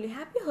happy Holi.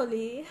 Happy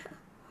Holi,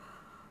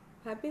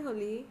 happy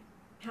Holi,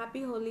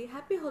 happy Holi,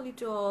 happy Holi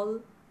to all.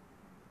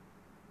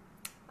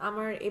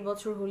 আমার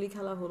এবছর হোলি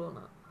খেলা হলো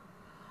না।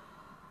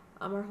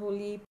 আমার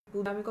হোলি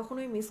আমি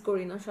কখনোই মিস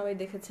করি না, সবাই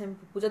দেখেছে আমি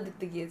পূজা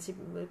দেখতে গিয়েছি।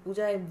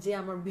 পূজায় যে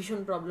আমার ভীষণ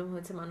প্রবলেম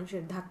হয়েছে,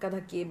 মানুষের ধাক্কা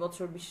ধাক্কি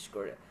এবছর, বিশেষ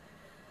করে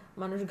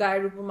মানুষ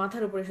গায়ের উপর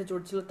মাথার উপর এসে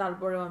চড়ছিল,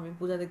 তারপরেও আমি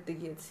পূজা দেখতে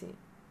গিয়েছি।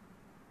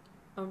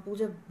 আমার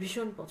পূজা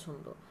ভীষণ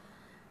পছন্দ।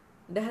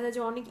 দেখা যায়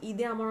যে অনেক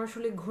ঈদে আমার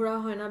আসলে ঘোরা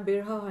হয় না,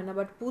 বের হওয়া হয় না,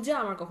 বাট পূজা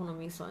আমার কখনো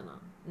মিস হয় না,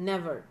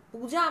 নেভার।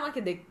 পূজা আমাকে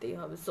দেখতেই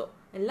হবে, সো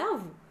আই লাভ।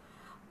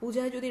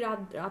 পূজায় যদি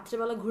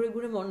রাত্রেবেলা ঘুরে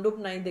ঘুরে মণ্ডপ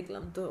নাই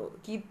দেখলাম তো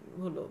কি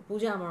হলো,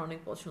 পূজা আমার অনেক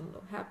পছন্দ।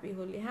 Happy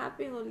Holi,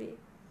 happy Holi.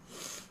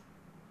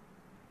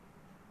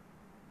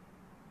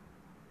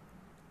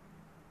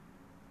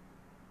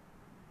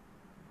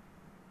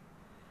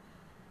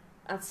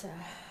 আচ্ছা,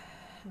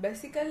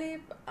 বেসিক্যালি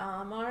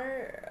আমার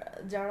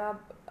যারা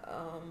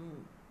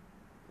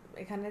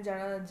এখানে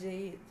যারা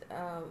যেই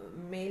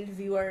মেল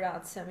ভিউয়াররা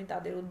আছে, আমি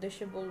তাদের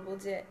উদ্দেশ্যে বলবো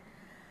যে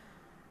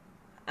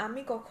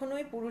আমি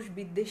কখনোই পুরুষ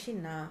বিদ্বেষী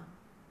না।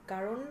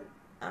 কারণ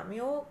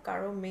আমিও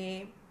কারো মেয়ে,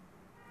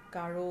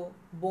 কারো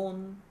বোন,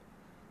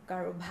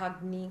 কারো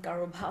ভাগ্নি,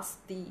 কারো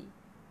ভাস্তি,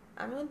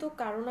 আমিও তো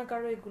কারো না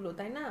কারো এগুলো,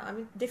 তাই না?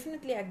 আমি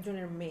ডেফিনেটলি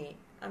একজনের মেয়ে।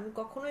 আমি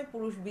কখনোই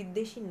পুরুষ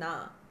বিদ্বেষী না।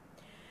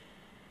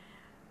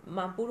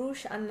 পুরুষ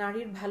আর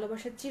নারীর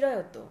ভালোবাসা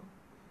চিরায়ত,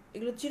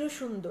 এগুলো চির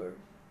সুন্দর,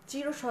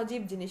 চির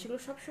সজীব জিনিস,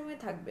 এগুলো সবসময়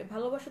থাকবে।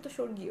 ভালোবাসা তো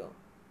স্বর্গীয়।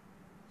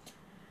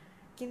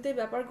 কিন্তু এই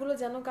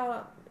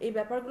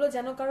ব্যাপারগুলো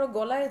যেন কারো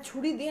গলায়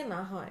ছুরি দিয়ে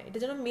না হয়। এটা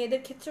যেন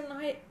মেয়েদের ক্ষেত্রেও না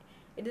হয়,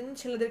 এটা যেন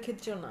ছেলেদের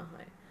ক্ষেত্রেও না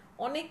হয়।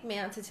 অনেক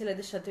মেয়ে আছে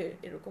ছেলেদের সাথে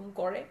এরকম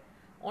করে,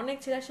 অনেক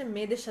ছেলে আসে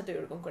মেয়েদের সাথে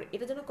এরকম করে,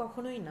 এটা যেন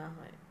কখনোই না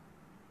হয়।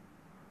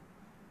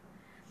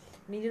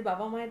 নিজের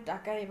বাবা মায়ের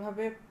টাকা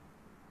এভাবে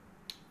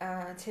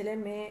ছেলে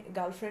মেয়ে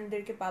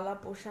গার্লফ্রেন্ডদেরকে পালা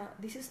পোষা,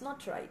 দিস ইজ নট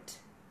রাইট।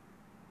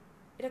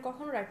 এটা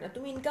কখনো রাইট না।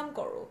 তুমি ইনকাম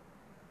করো,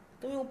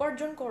 তুমি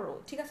উপার্জন করো,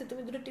 ঠিক আছে,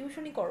 তুমি দুটো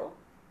টিউশনই করো,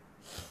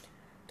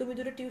 তুমি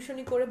দুটো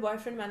টিউশনই করে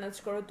বয়ফ্রেন্ড ম্যানেজ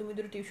করো, তুমি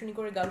দুটো টিউশনই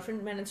করে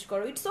গার্লফ্রেন্ড ম্যানেজ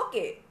করো, it's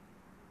okay,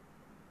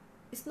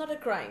 it's not a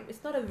crime,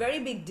 it's not a very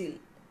big deal.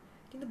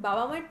 কিন্তু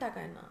বাবা মায়ের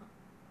টাকায় না।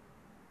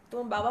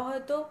 তোমার বাবা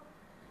হয়তো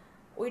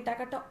ওই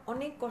টাকাটা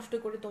অনেক কষ্ট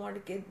করে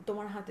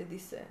তোমার হাতে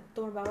দিছে,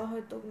 তোমার বাবা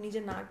হয়তো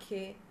নিজে না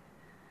খেয়ে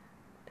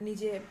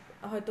নিজে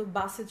হয়তো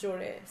বাসে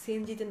চড়ে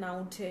সিএনজিতে না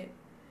উঠে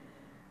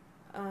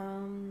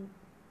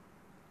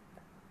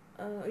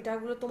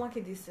এটাগুলো তোমাকে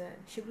দিছে,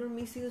 সেগুলোর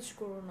মিস ইউজ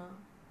করো না।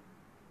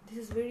 দিস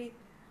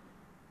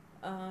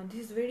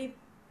ইজ ভেরি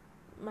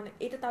মানে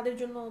এটা তাদের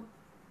জন্য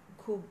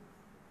খুব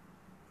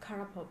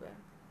খারাপ হবে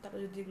তারা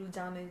যদি এগুলো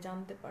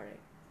জানতে পারে।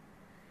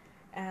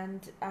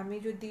 অ্যান্ড আমি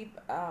যদি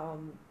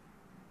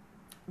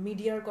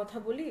মিডিয়ার কথা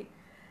বলি,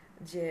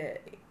 যে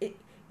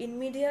in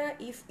media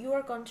if you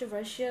R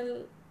controversial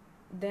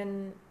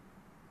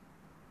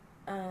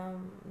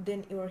then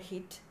you R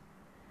hit,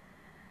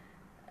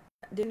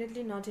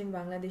 definitely not in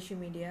Bangladeshi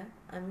media.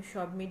 আমি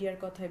সব মিডিয়ার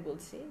কথাই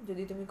বলছি।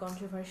 যদি তুমি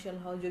কন্ট্রোভার্সিয়াল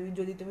হও,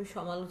 যদি তুমি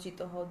সমালোচিত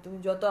হও, তুমি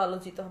যত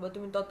আলোচিত হবা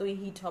তুমি ততই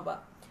হিট হবা।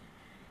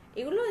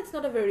 এগুলো it's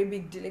not a very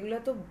big deal, এগুলো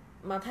তো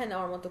মাথায়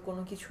নেওয়ার মতো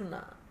কোনো কিছু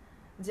না।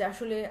 যে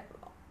আসলে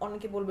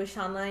অনেকে বলবে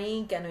সানাই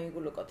কেন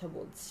এগুলো কথা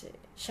বলছে,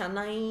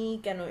 সানাই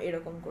কেন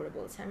এরকম করে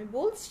বলছে। আমি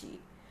বলছি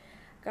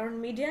কারণ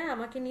মিডিয়ায়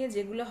আমাকে নিয়ে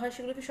যেগুলো হয়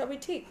সেগুলো কি সবই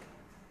ঠিক,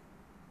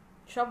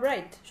 সব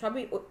রাইট,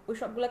 সবই ওই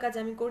সবগুলো কাজ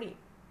আমি করি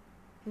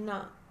না?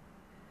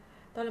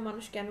 তাহলে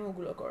মানুষ কেন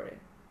ওগুলো করে?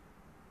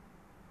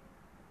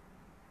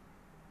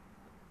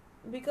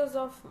 বিকজ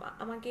অফ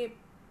আমাকে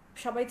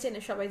সবাই চেনে,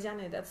 সবাই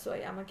জানে, দ্যাটস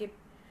ওয়াই আমাকে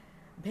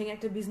ভেঙে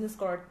একটা বিজনেস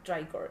করার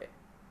ট্রাই করে।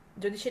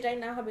 যদি সেটাই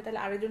না হবে তাহলে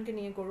আরেকজনকে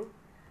নিয়ে করুক।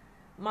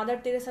 মাদার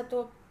তেরেসা তো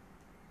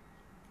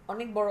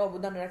অনেক বড়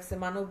অবদান রাখছে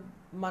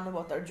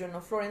মানবতার জন্য,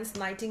 ফ্লোরেন্স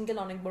নাইটিঙ্গেল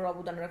অনেক বড়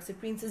অবদান রাখছে,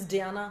 প্রিন্সেস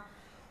ডিয়ানা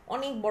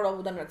অনেক বড়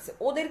অবদান রাখছে।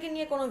 ওদেরকে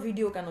নিয়ে কোনো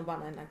ভিডিও কেন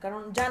বানায় না?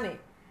 কারণ জানে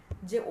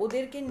যে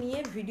ওদেরকে নিয়ে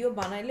ভিডিও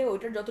বানাইলে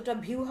ওইটার যতটা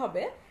ভিউ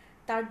হবে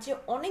তার যে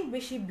অনেক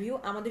বেশি ভিউ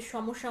আমাদের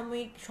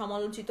সমসাময়িক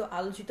সমালোচিত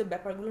আলোচিত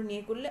ব্যাপারগুলো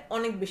নিয়ে করলে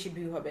অনেক বেশি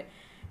ভিউ হবে।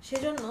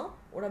 সেজন্য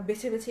ওরা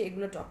বেছে বেছে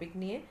এগুলো টপিক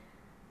নিয়ে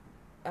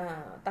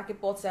তাকে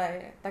পচায়,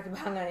 তাকে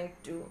ভাঙায়,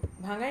 একটু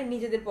ভাঙায়,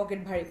 নিজেদের পকেট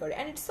ভারী করে।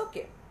 And it's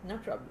okay, no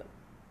problem.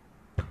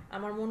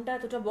 আমার মনটা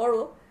এতটা বড়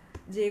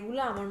যে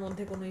এগুলো আমার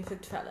মধ্যে কোনো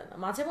ইফেক্ট ফেলে না।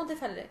 মাঝে মধ্যে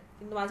ফেলে,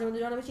 কিন্তু মাঝে মধ্যে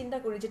যখন আমি চিন্তা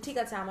করি যে ঠিক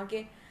আছে আমাকে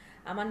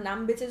আমার নাম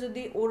বেচে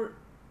যদি ওর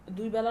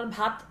 2 বেলার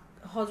ভাত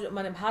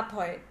মানে ভাত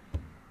হয়,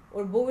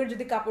 ওর বউয়ের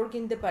যদি কাপড়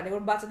কিনতে পারে,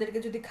 ওর বাচ্চাদেরকে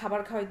যদি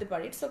খাবার খাওয়াইতে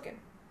পারে, ইটস ওকে,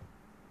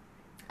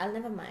 আইল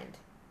নেভার মাইন্ড।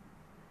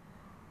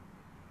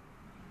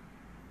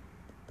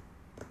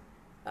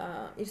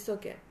 ইটস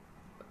ওকে,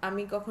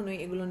 আমি কখনোই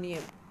এগুলো নিয়ে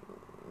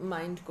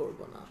মাইন্ড করব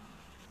না।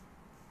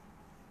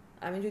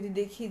 আমি যদি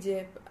দেখি যে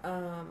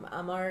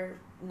আমার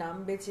নাম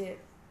বেচে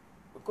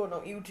কোনো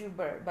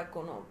ইউটিউবার বা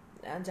কোনো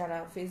যারা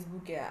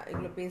ফেসবুকে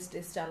এগুলো পেজ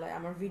টেজ চালায়,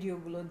 আমার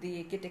ভিডিওগুলো দিয়ে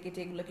কেটে কেটে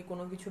এগুলোকে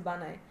কোনো কিছু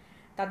বানায়,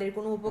 তাদের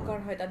কোনো উপকার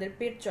হয়, তাদের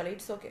পেট চলে,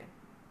 ইটস ওকে,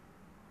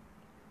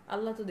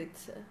 আল্লাহ তো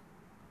দেখছে।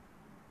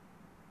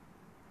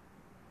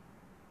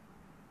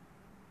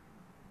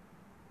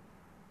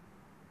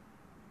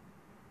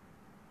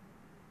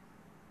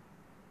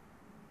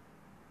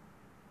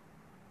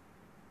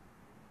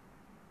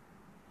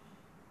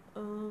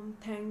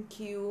 Thank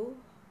you,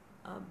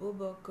 Abu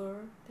Bakr.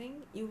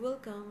 You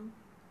welcome.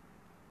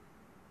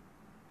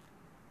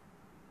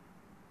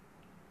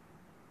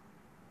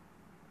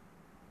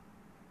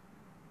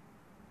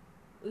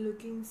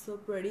 Looking so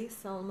pretty,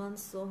 Salman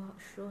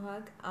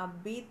Sohag,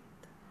 Abid,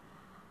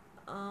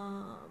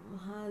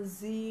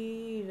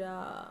 Hazira.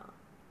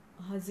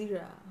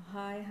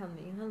 Hi,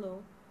 honey. Hello.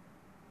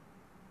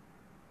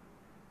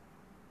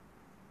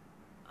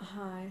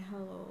 Hi,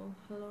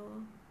 hello.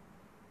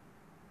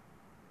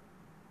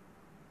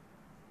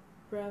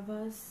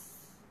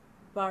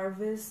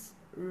 Parvis,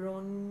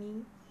 Roni.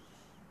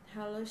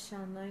 Hello,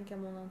 Shanai.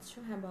 কেমন আছো?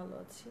 হ্যাঁ, ভালো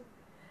আছি।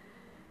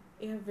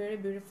 You have very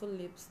beautiful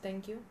lips.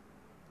 Thank you.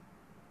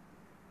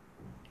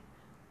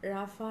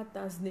 Rafa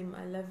Tasnim,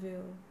 I love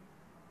you.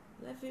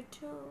 Love you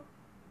too.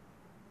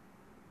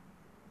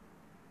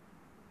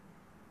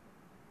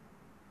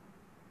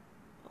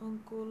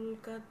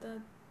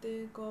 কলকাতাতে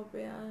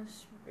কবে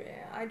আসবে?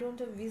 I don't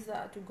have visa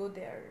to go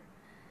there.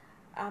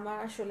 আমার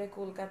আসলে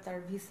কলকাতার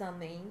ভিসা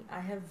নেই।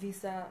 I have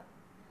visa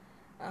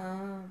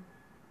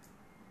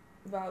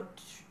about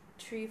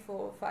 3,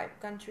 4, 5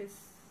 countries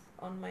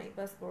on my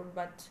passport,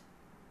 but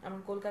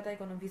আমার কলকাতায়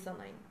কোনো ভিসা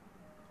নাই।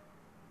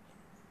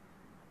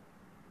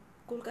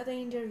 কলকাতা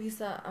ইন্ডিয়ার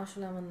ভিসা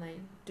আসলে আমার নাই,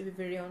 two be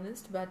very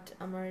honest. But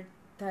আমার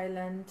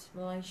থাইল্যান্ড,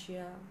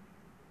 মালয়েশিয়া,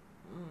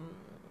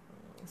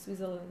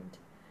 সুইজারল্যান্ড,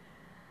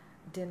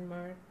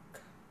 ডেনমার্ক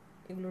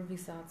এগুলোর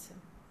ভিসা আছে।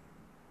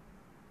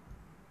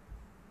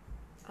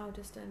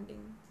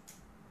 Outstanding.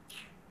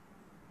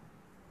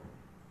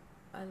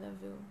 I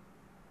love you.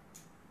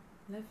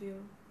 Love you.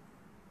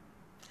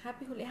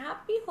 Happy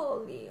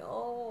Holi.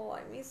 Oh,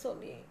 I miss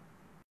Holi.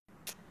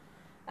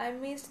 I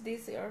missed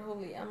this year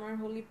Holi. আমার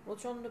হোলি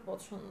প্রচন্ড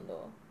পছন্দ।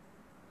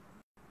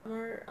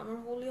 আমার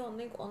হোলি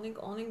অনেক অনেক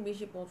অনেক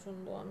বেশি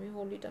পছন্দ। আমি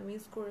হোলিটা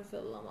মিস করে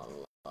ফেললাম,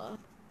 আল্লাহ।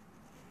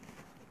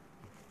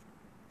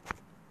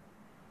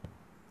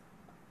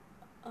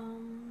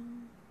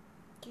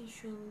 কি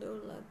সুন্দর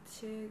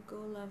লাগছে গো,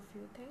 love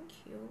you, thank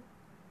you.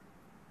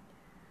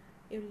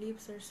 Your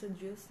lips are so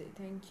juicy,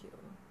 thank you.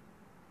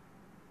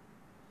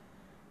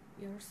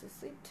 You're so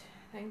sweet,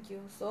 thank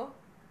you. So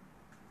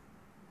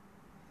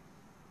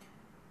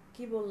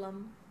কি বললাম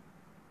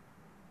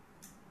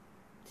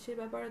সে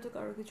ব্যাপারে তো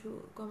কারো কিছু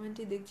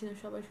কমেন্টই দেখছি না,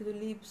 সবাই শুধু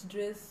লিপস,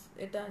 ড্রেস,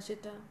 এটা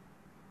সেটা।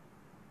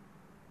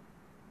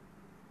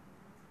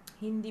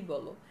 হিন্দি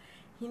বলো।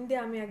 হিন্দি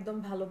আমি একদম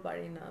ভালো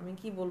পারি না, আমি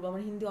কি বলবো,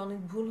 আমার হিন্দি অনেক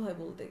ভুল হয়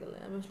বলতে গেলে।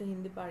 আমি আসলে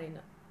হিন্দি পারি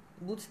না।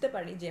 বুঝতে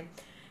পারি যে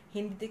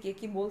হিন্দিতে কে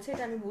কি বলছে,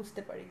 এটা আমি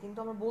বুঝতে পারি, কিন্তু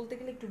আমার বলতে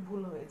গেলে একটু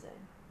ভুল হয়ে যায়।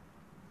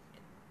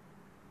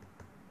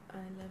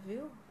 I love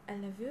you, I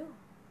love you.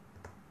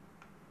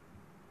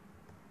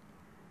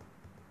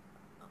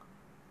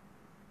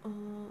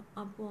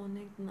 আপু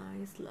অনেক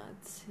নাইস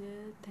লাগছে,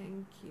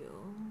 thank you.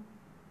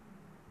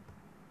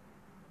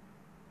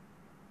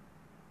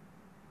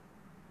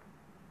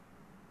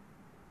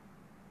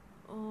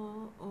 O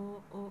O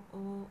O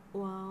O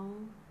wow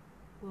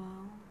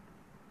wow.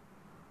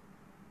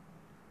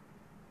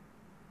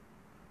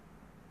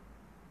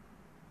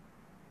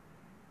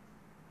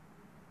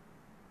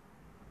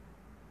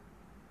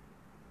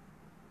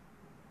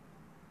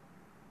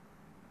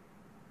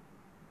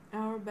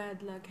 Our bad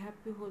luck.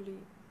 Happy Holi.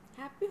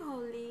 Happy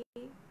Holi.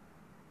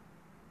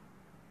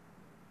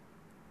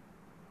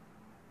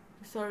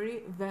 Sorry,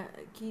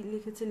 কি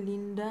লিখেছে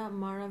লিন্ডা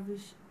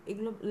মারাভিশ,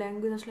 এগুলো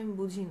ল্যাঙ্গুয়েজ আসলে আমি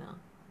বুঝি না।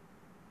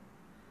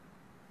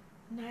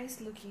 Nice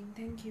looking,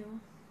 thank you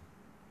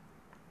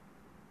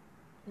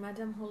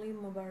madam. Holi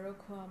মুবারক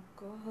हो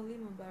आपको, होली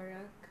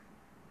मुबारक।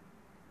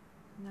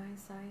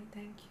 Nice I,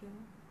 thank you.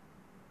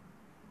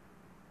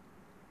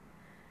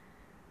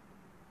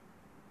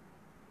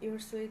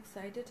 You're so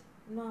excited?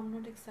 No, I'm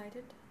not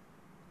excited.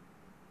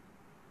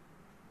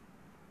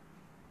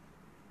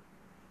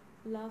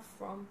 Love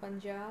from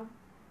Punjab.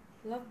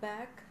 Love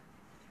back.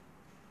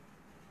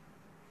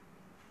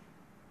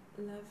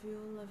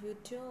 Love you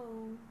too.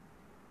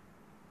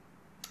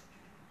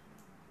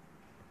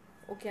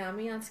 ওকে,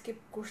 আমি আজকে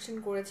কোশ্চেন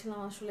করেছিলাম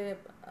আসলে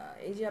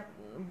এই যে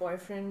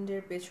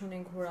বয়ফ্রেন্ডের পেছনে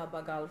ঘোরা বা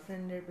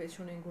গার্লফ্রেন্ডের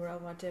পেছনে ঘোরা,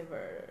 হোয়াট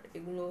এভার,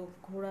 এগুলো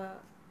ঘোরা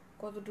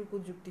কতটুকু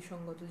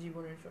যুক্তিসঙ্গত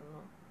জীবনের জন্য,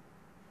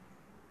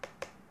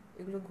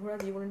 এগুলো ঘোরা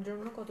জীবনের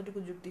জন্য কতটুকু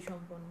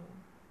যুক্তিসম্পন্ন,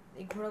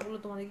 এই ঘোরাগুলো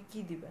তোমাদেরকে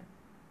কি দিবে?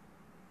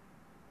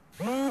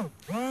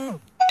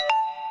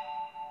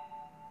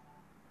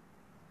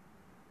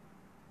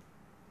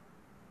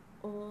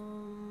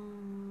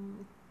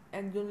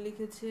 একজন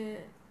লিখেছে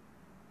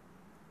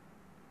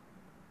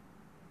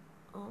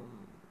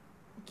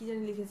কি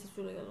জানি লিখেছে,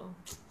 চলে গেল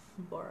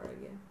পড়ার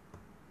আগে।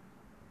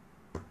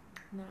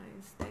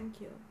 Nice, thank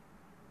you.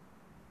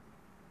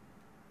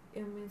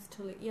 You missed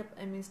Holly. Yep,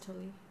 I missed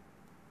Holly.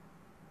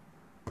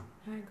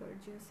 Hi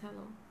gorgeous,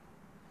 hello.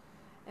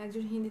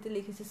 একজন হিন্দিতে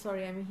লিখেছে,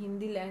 সরি আমি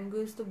হিন্দি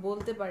ল্যাঙ্গুয়েজ তো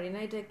বলতে পারি না,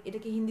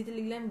 এটাকে হিন্দিতে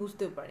লিখলে আমি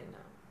বুঝতেও পারি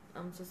না।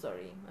 আই এম সো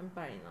সরি, আমি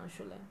পারি না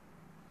আসলে।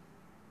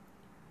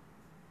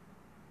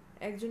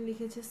 একজন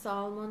লিখেছে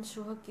সালমান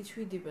সোহাগ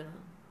কিছুই দিবে না।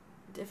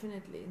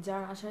 ডেফিনেটলি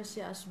যার আসার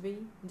সে আসবেই,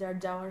 যার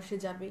যাওয়ার সে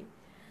যাবেই।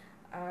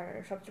 আর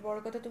সবচেয়ে বড়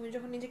কথা, তুমি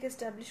যখন নিজেকে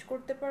এস্টাবলিশ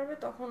করতে পারবে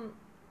তখন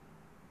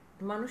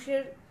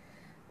মানুষের,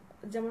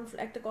 যেমন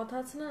একটা কথা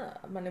আছে না,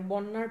 মানে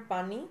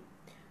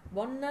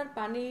বন্যার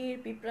পানির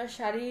পিঁপড়া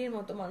শাড়ির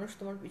মতো মানুষ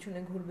তোমার পিছনে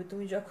ঘুরবে।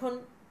 তুমি যখন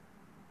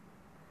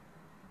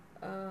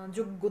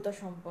যোগ্যতা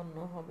সম্পন্ন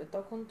হবে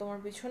তখন তোমার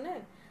পিছনে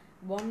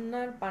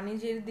বন্যার পানি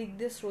যে দিক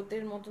দিয়ে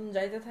স্রোতের মতন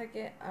যাইতে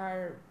থাকে, আর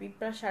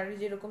পিঁপড়া শাড়ি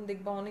যেরকম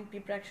দেখবা অনেক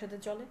পিঁপড়া একসাথে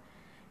চলে,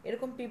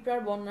 এরকম পিঁপড়ার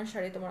বন্যার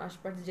শাড়ি তোমার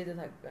আশপাশে যেতে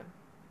থাকবে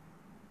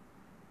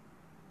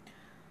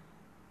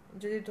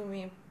যদি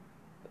তুমি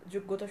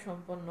যোগ্যতা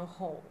সম্পন্ন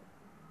হও।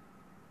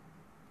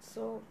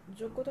 সো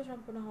যোগ্যতা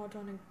সম্পন্ন হওয়াটা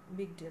অনেক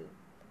বিগ ডিল।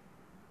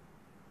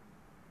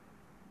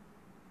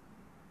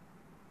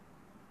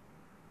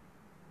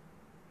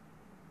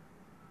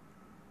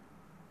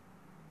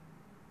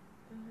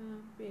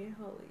 Happy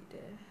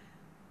holiday.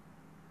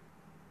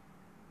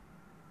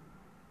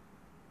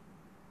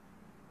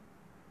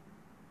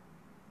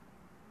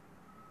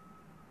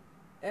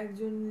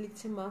 একজন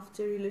লিখছে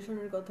মাফচে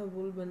রিলেশনের কথা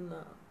বলবেন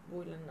না,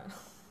 বললেন না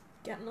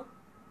কেন?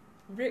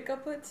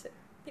 ব্রেকআপ হয়েছে,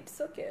 ইটস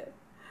ওকে।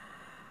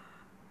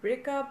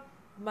 ব্রেকআপ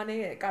মানে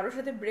কারোর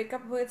সাথে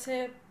ব্রেকআপ হয়েছে,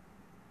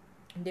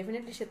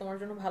 ডেফিনেটলি সে তোমার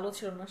জন্য ভালো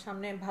ছিল না।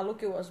 সামনে ভালো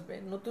কেউ আসবে,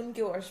 নতুন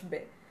কেউ আসবে,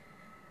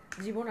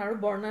 জীবন আরো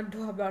বর্ণাঢ্য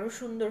হবে, আরো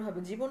সুন্দর হবে।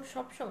 জীবন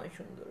সব সময়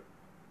সুন্দর,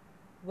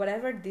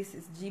 হোয়াটএভার দিস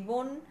ইজ।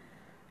 জীবন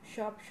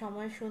সব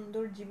সময়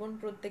সুন্দর, জীবন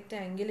প্রত্যেকটা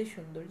অ্যাঙ্গেলে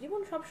সুন্দর,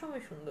 জীবন সব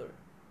সময় সুন্দর।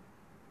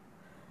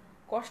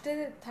 কষ্টে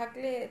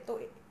থাকলে তো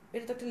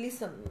এটা তো একটা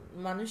লিসন।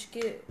 মানুষ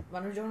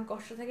যখন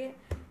কষ্ট থাকে,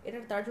 এটা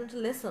তার জন্য একটা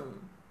লেসন।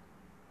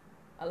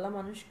 আল্লাহ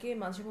মানুষকে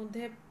মাঝে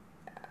মধ্যে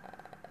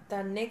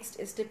তার নেক্সট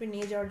স্টেপে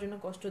নিয়ে যাওয়ার জন্য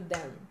কষ্ট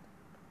দেন,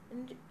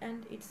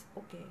 and it's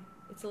okay,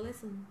 it's a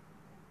lesson.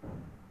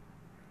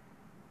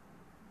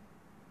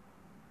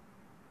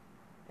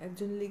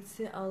 একজন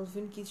লিখছে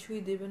আলভিন কিছুই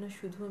দেবে না,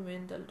 শুধু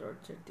মেন্টাল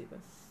টর্চার দিবে।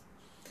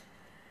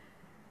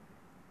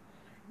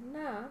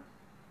 না,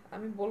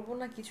 আমি বলবো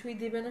না কিছুই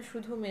দিবে না,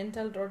 শুধু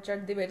মেন্টাল টর্চার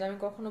দিবে, এটা আমি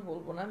কখনো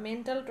বলবো না।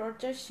 মেন্টাল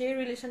টর্চার সেই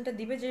রিলেশনটা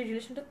দিবে যে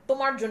রিলেশনটা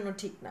তোমার জন্য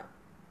ঠিক না,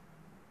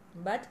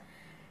 বাট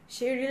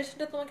সেই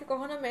রিলেশনটা তোমাকে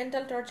কখনো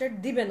মেন্টাল টর্চার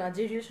দিবে না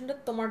যে রিলেশনটা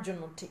তোমার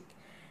জন্য ঠিক।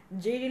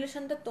 যে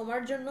রিলেশনটা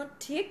তোমার জন্য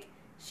ঠিক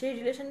সেই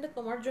রিলেশনটা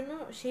তোমার জন্য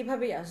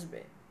সেইভাবেই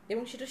আসবে,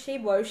 এবং সেটা সেই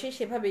বয়সে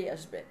সেভাবেই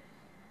আসবে,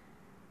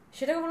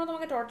 সেটা কখনো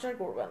তোমাকে টর্চার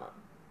করবে না।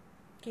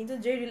 কিন্তু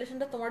যে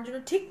রিলেশনটা তোমার জন্য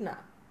ঠিক না,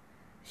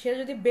 সেটা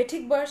যদি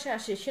বেঠিক বয়সে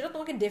আসে, সেটা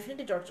তোমাকে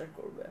ডেফিনেটলি টর্চার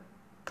করবে।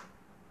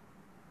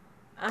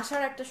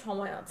 আসার একটা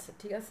সময় আছে,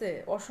 ঠিক আছে?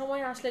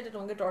 অসময়ে আসলে এটা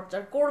তোমাকে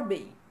টর্চার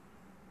করবেই।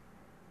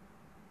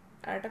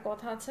 আর একটা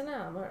কথা আছে না,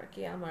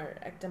 আমার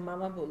একটা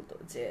মামা বলতো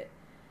যে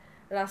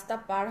রাস্তা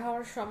পার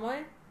হওয়ার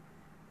সময়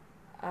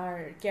আর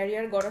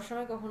ক্যারিয়ার গড়ার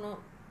সময় কখনো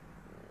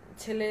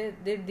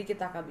ছেলেদের দিকে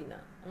তাকাবি না।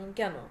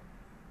 কেন?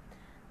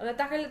 মানে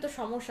তাকাইলে তো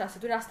সমস্যা আছে,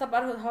 তুই রাস্তা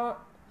পার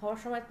হওয়ার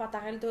সময়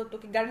তাকাইলে তো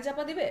তোকে গাড়ি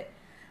চাপা দিবে।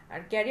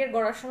 আর ক্যারিয়ার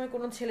গড়ার সময়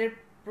কোনো ছেলের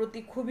প্রতি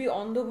খুবই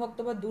অন্ধভক্ত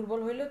বা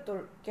দুর্বল হইলে তোর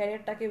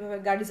ক্যারিয়ারটাকে এভাবে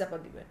গাড়ি চাপা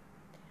দিবে,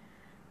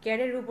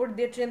 ক্যারিয়ারের উপর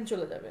দিয়ে ট্রেন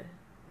চলে যাবে।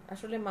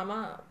 আসলে মামা,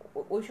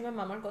 ওই সময়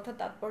মামার কথা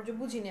তাৎপর্য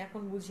বুঝিনি,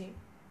 এখন বুঝি।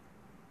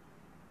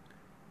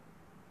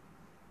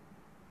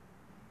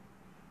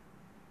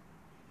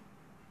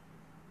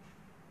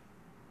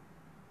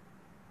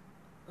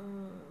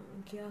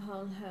 क्या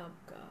हाल है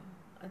आपका?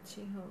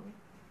 अच्छी हो?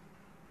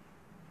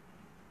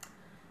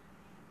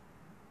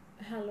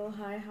 Hello,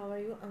 hi, how are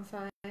you? I am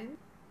fine.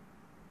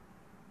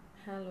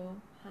 Hello,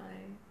 high.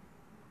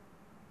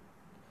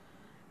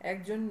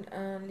 একজন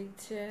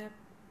লিখছে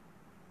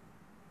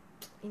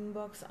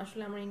ইনবক্স,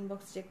 আসলে আমার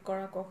ইনবক্স চেক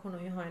করা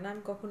কখনোই হয় না,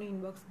 আমি কখনোই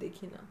ইনবক্স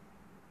দেখি না।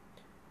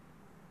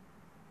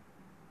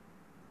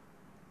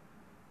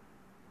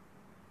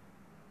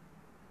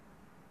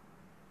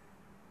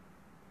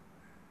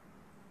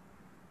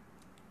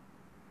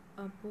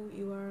 আপু,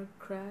 you are a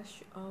crush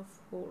of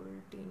whole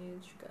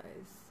teenage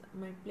guys.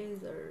 My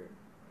pleasure.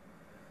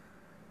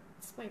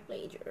 It's my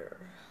pleasure.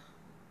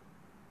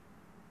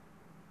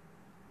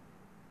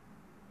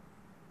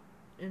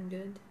 I'm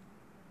good.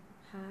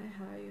 Hi,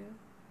 how are you?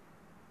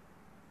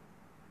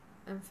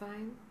 I'm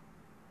fine.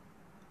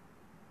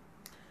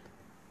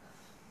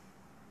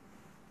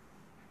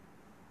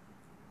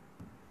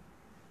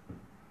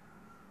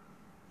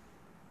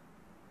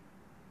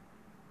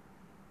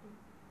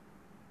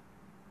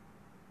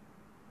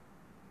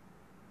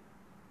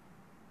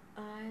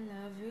 I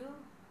love you.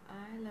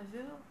 I love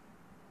you.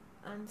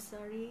 I'm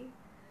sorry.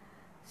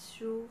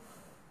 শ্রুফ,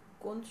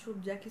 কোন শ্রুফ?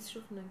 জ্যাকি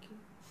শ্রুফ নাকি?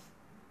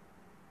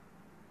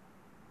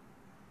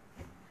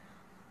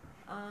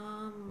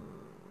 um,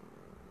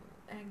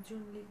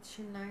 একজন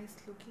লিখছে nice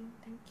looking,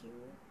 thank you.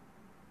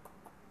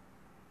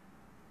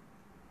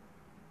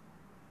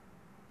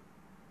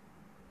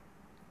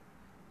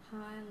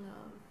 High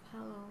love,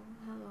 hello,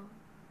 hello.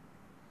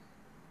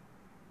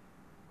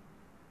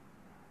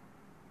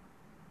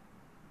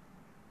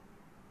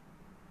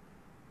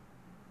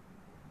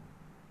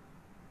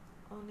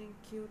 অনেক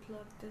cute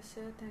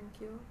লাগতেছে, thank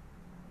you.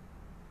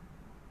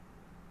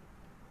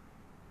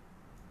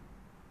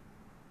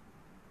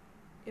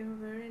 You're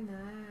very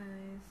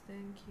nice,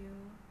 thank you.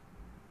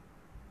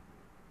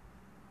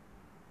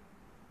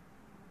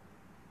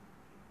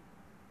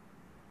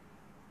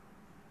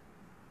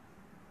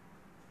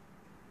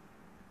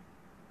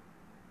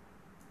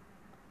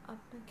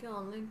 আপনাকে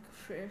অনেক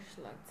fresh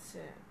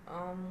লাগছে।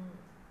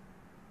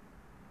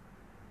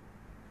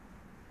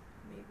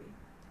 Maybe,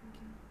 thank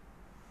you.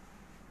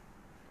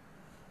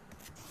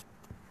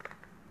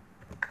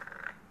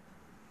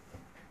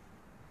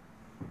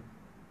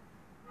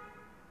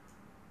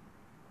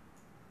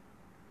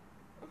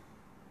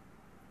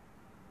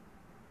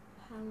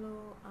 Hello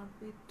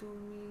আপি,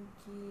 তুমি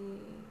কি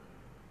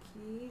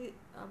কি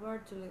আবার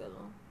চলে গেল?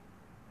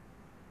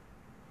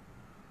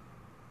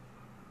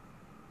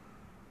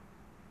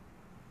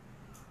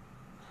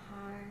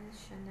 হাই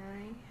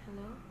সানাই,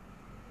 হ্যালো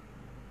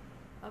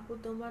আপু,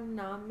 তোমার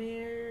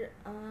নামের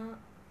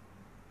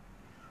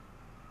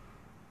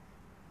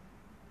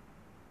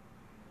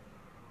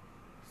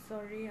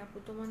সরি আপু,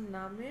 তোমার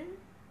নামের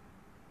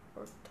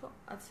অর্থ,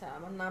 আচ্ছা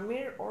আমার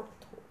নামের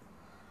অর্থ,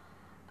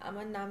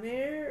 আমার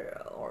নামের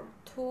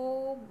অর্থ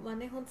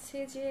মানে হচ্ছে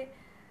যে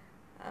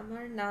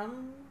আমার নাম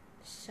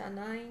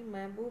সানাই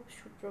মাহবুব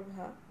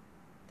সুপ্রভা।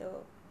 তো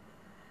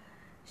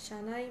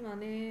সানাই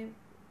মানে,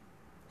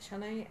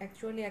 সানাই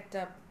অ্যাকচুয়ালি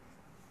একটা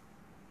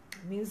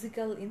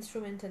মিউজিক্যাল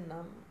ইনস্ট্রুমেন্টের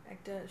নাম,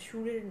 একটা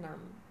সুরের নাম।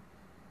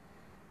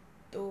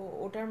 তো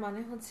ওটার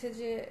মানে হচ্ছে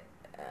যে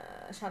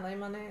সানাই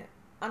মানে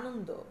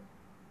আনন্দ,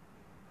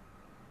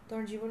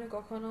 তোমার জীবনে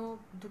কখনো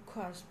দুঃখ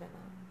আসবে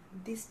না,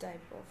 this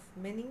type of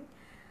meaning.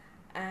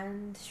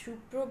 And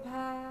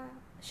Suprabha,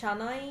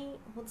 সানাই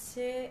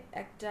হচ্ছে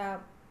একটা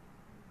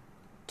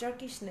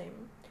টার্কিশ নেম,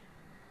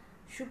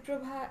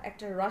 সুপ্রভা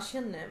একটা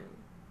রাশিয়ান নেম।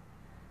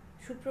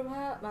 সুপ্রভা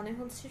মানে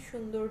হচ্ছে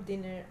সুন্দর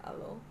দিনের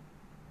আলো,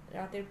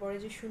 রাতের পরে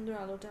যে সুন্দর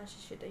আলোটা আসে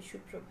সেটাই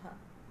Suprabha.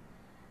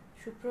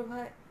 Suprabha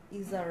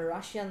is a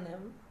Russian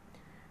name,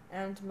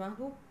 and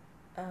Mahbub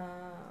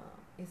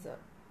is a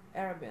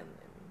Arabian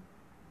name.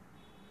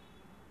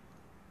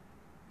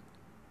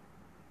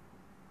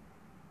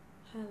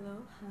 Hello,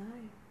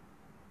 high,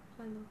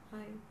 hello,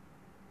 high,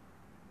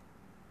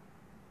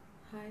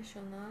 high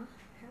সোনা,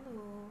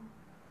 hello.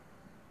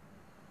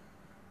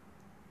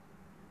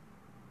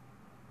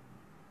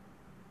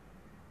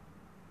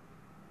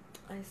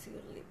 I see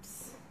your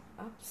lips.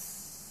 Ups.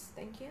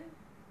 Thank you.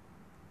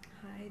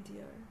 Hi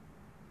dear.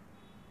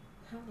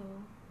 Hello.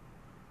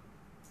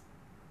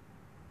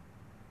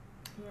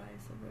 Your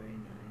eyes are very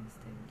nice.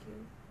 Thank you.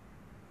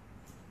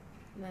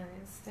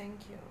 Nice. Thank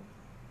you.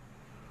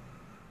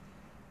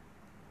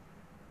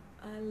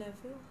 I love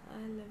you.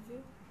 I love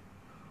you.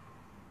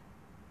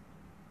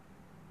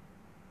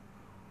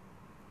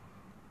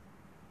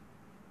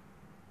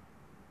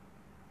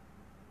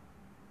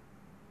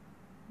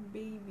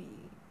 Baby.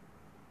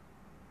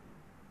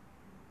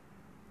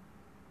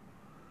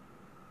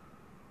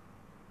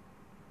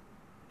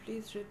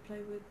 Please reply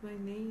with my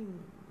name.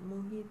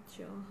 Mohit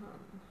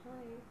Chauhan.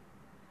 Hi.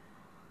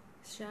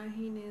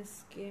 Shaheen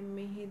SK.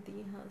 Mehdi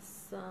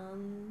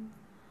Hassan.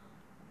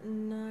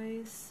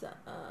 Nice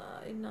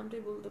এই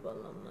নামটাই বলতে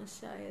পারলাম না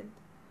শায়দ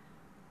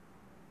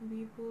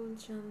বিপুল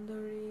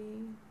চন্দরি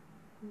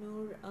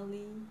নূর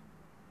Ali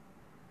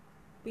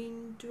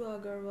Pintu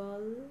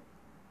Agarwal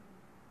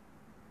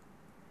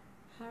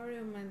how are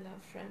you my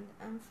love friend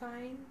I'm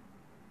fine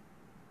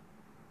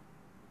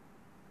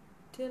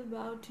tell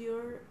about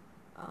your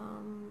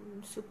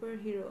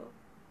superhero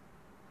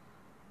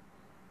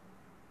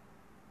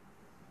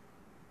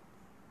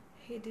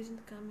he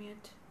didn't come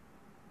yet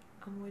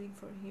I'm waiting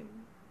for him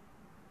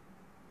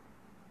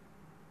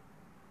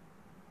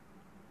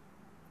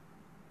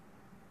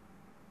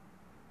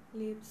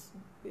lips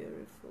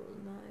beautiful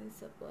nice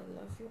I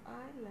love you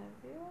I love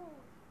you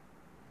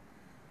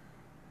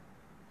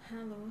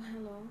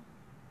hello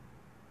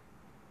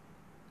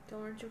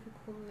তোমার চোখে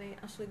ঘুম নেই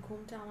আসলে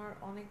ঘুমটা আমার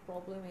অনেক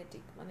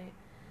প্রবলেমেটিক মানে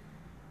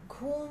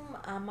ঘুম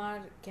আমার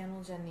কেন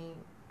জানি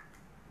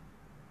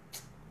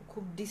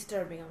খুব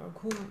ডিস্টার্বিং আমার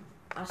ঘুম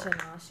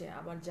আসে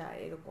আবার যায়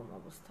এরকম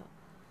অবস্থা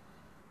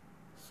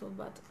সো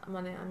বাট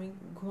মানে আমি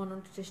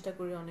ঘুমানোর চেষ্টা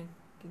করি অনেক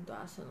কিন্তু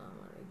আসে না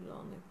আমার এগুলো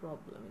অনেক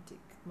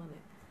প্রবলেমেটিক মানে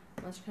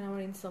মাঝখানে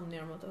আমার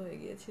ইনসমনিয়ার মতো হয়ে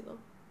গিয়েছিল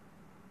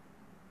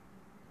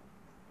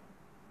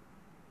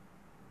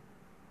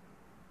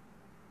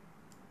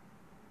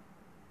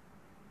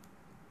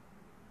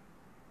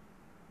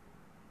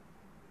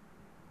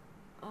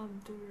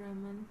আব্দুর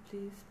রহমান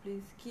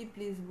প্লিজ কি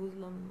প্লিজ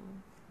বুঝলাম না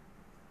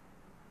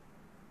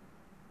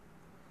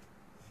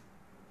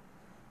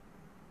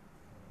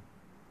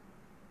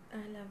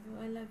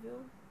I love you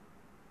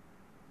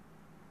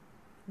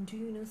do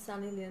you know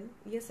Sunny Lian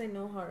yes I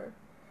know her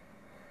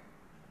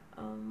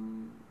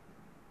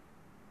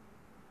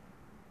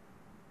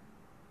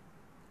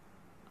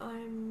I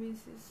miss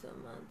you so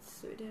much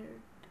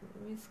sweetheart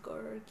miss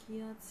করার কি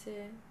আছে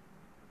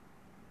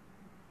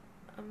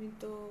আমি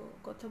তো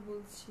কথা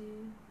বলছি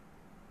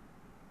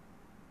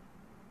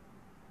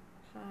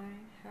hi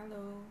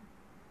hello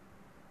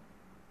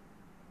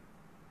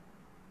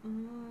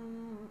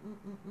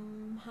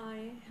hi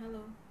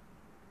hello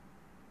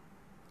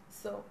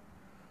so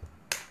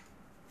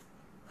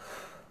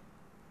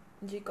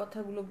যে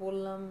কথাগুলো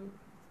বললাম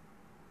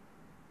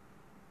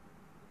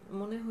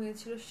মনে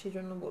হয়েছিল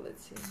সেজন্য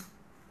বলেছি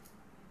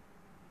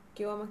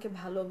কেউ আমাকে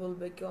ভালো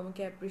বলবে কেউ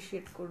আমাকে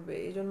অ্যাপ্রিশিয়েট করবে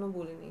এই জন্য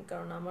বলিনি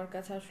কারণ আমার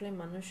কাছে আসলে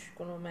মানুষ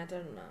কোনো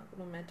ম্যাটার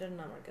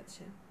না আমার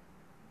কাছে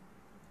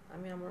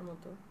আমি আমার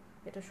মতো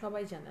এটা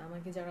সবাই জানে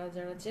আমাকে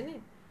যারা চেনে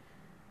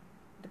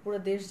এটা পুরো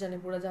দেশ জানে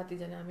পুরো জাতি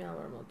জানে আমি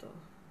আমার মতো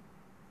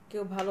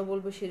কেউ ভালো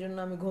বলবে সেজন্য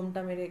আমি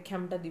ঘোমটা মেরে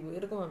খ্যামটা দিব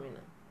এরকম আমি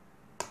না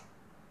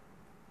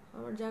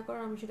আমার যা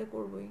করার আমি সেটা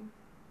করবই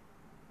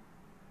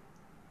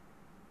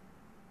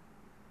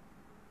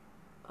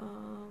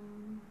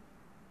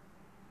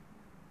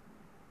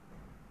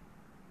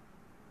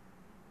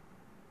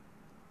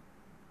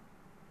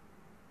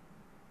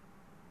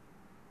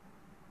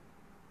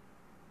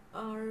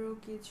আরো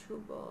কিছু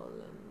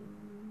বলেন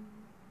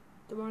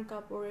তোমার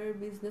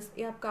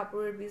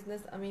কাপড়ের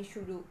বিজনেস আমি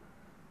শুরু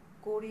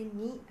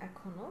করিনি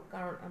এখনো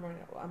কারণ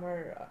আমার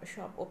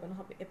শপ ওপেন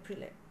হবে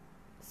এপ্রিলে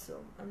so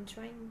I'm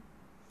trying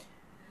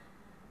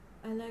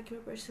I like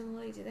your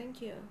personality thank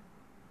you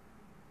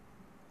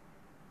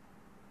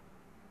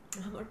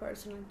আমার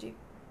পার্সোনালিটি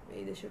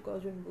এই দেশের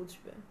কজন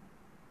বুঝবে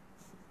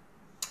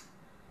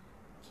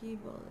কি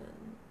বলেন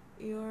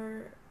you're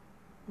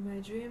my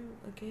dream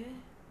okay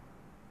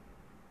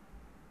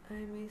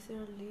I miss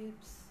your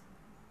lips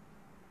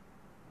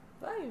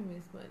why you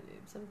miss my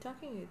lips I'm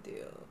talking with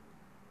you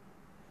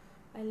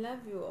I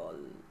love you all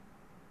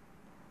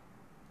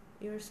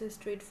you're so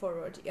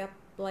straightforward yep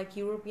like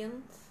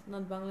Europeans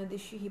not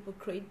Bangladeshi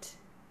hypocrite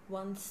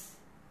ones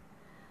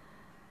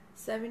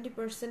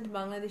 70%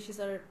 Bangladeshis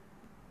are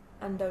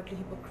undoubtedly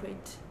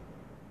hypocrite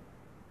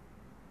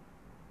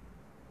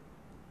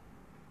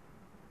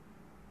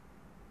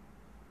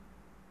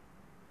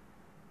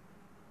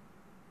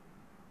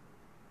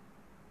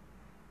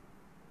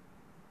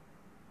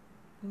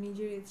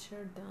নিজের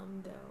ইচ্ছার দাম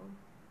দাও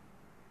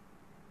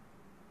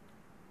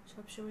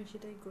সবসময়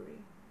সেটাই করি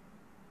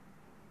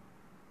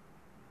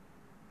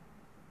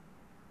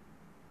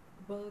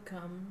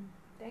welcome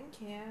thank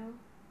you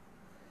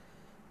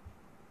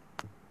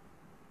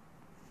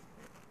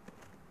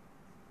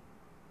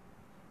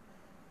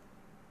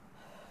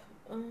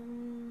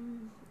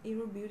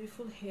your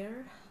beautiful hair.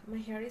 My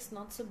hair is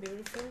not so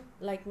beautiful,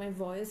 like my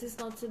voice is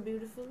not so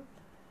beautiful.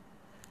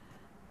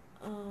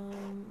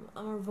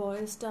 আমার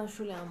ভয়েসটা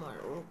আসলে আমার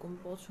ওরকম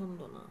পছন্দ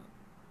না।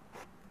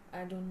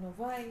 I don't know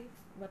why,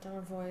 but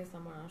আমার ভয়েস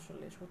আমার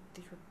আসলে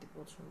সত্যি সত্যি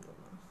পছন্দ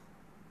না।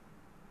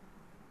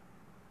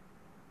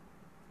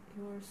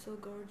 You are so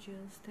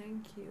gorgeous,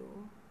 thank you.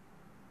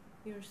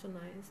 You're so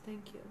nice,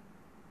 thank you.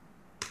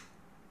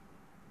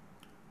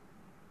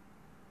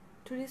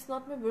 Today is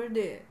not my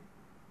birthday.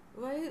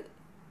 Why?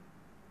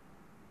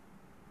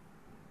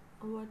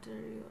 What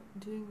are you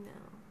doing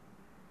now?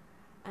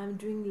 I'm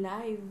doing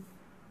live.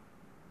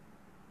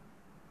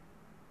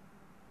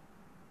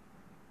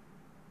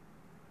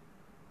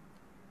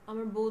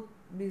 আমার both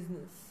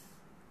business.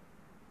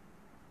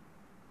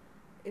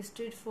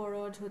 Straight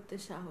forward হতে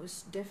সাহস,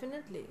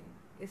 definitely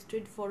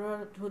straight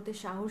forward হতে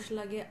সাহস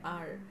লাগে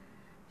আর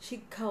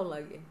শিক্ষাও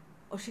লাগে।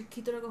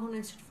 অশিক্ষিতরা কখনো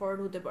straight forward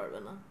হতে পারবে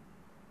না।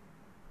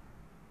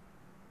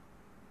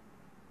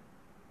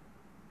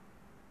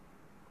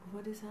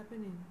 What is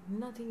happening?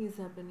 Nothing is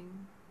happening.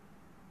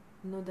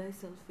 Know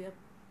thyself. Yep.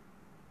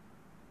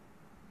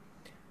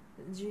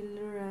 Jill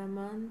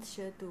Rahman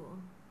Shetu.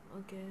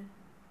 Okay.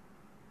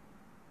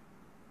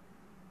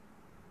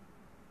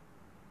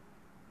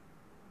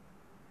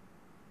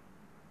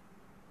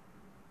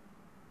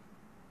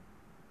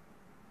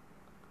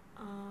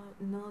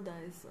 Know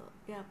thyself.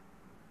 Yep.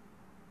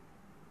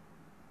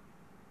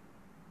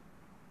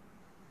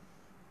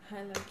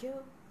 I like you.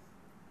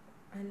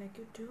 I like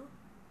you too.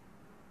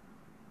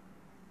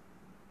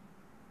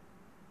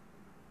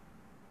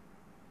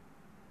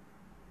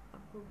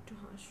 একটু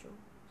হাসো।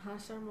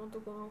 হাসার মতো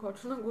কোনো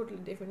ঘটনা ঘটলে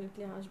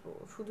ডেফিনেটলি হাসবো।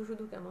 শুধু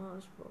শুধু কেন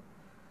হাসবো?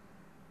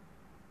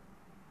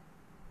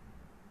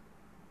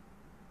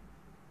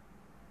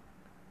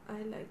 I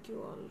like you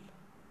all.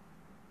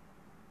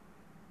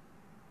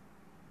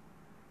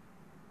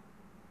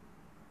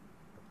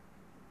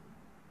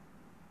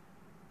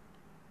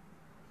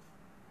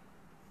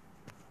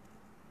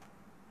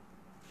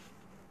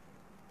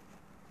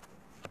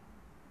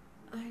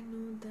 I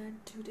know that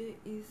today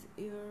is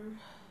your...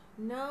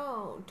 No,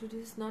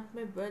 today is not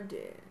my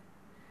birthday.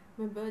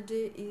 My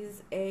birthday is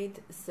 8th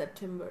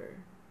September.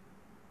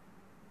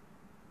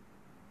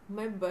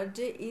 My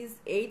birthday is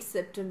 8th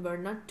September.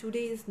 Not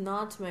today is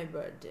not my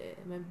birthday.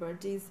 My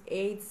birthday is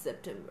 8th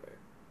September.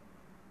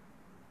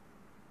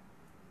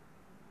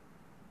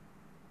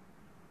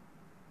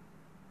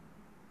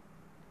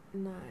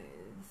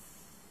 Nice.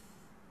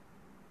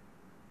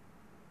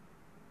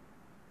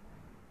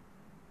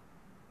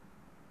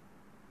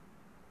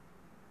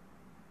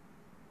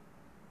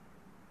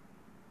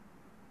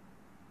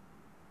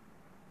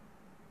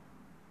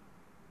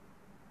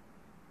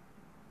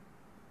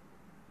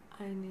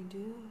 I need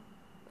you.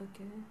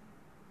 Okay.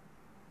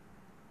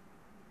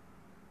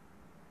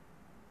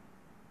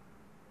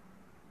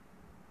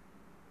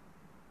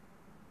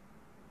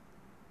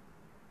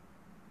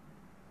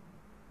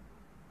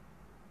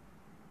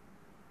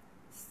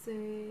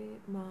 Say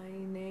my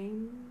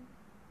name.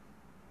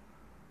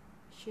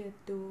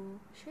 Shetu.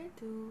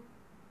 Shetu.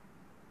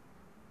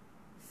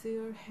 See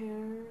your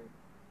hair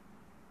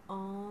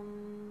on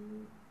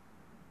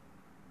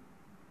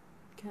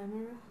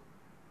camera.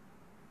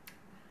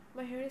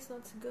 My hair is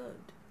not so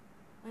good.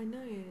 I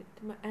know it.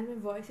 And my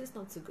voice is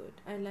not so good.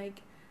 I like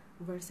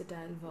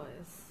versatile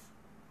voice.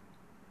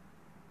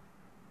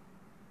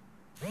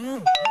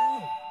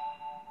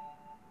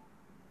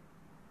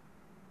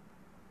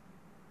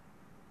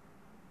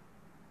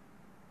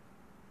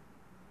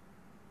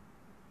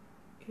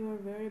 You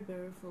are very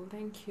beautiful.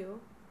 Thank you.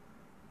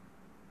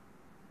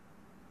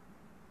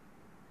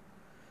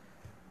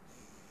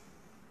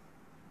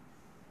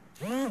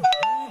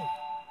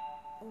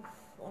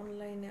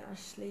 অনলাইনে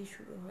আসলেই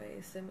শুরু হয়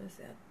SMS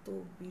এত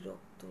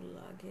বিরক্ত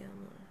লাগে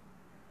আমার।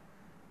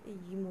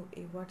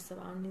 এই WhatsApp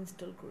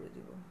uninstall করে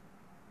দিব।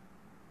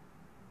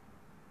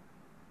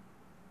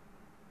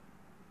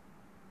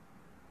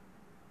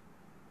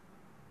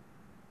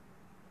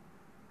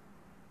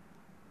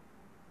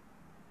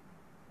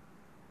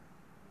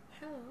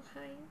 Hello,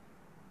 hi.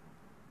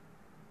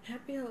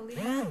 Happy Holi.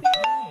 Happy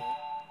Holi.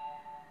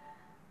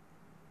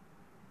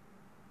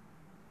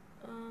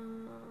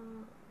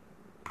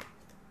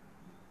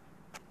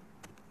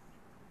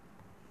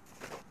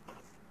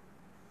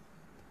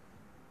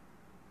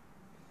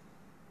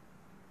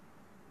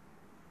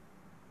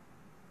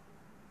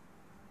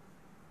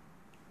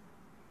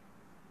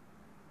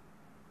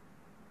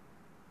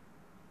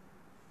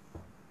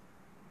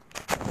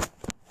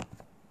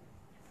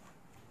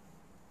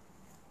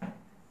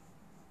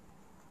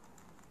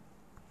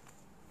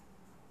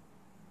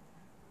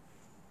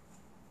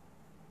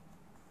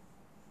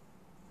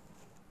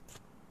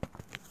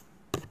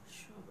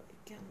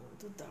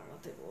 তো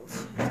দাঁড়াতে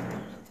বলছে।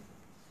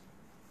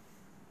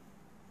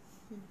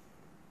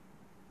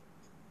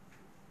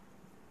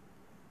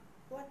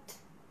 What?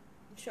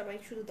 সবাই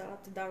শুধু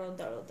দাঁড়াতে দাঁড়াও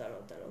দাঁড়াও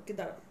দাঁড়াও দাঁড়াও কি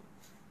দাঁড়াও।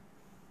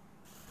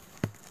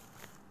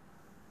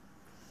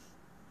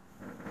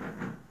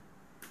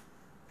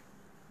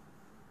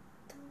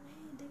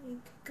 तुम्हें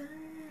देख कर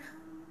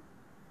हम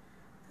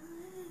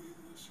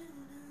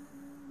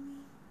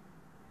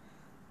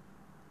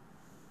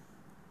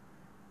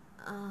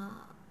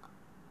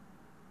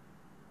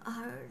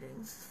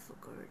Harding's so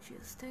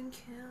gorgeous. Thank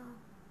you.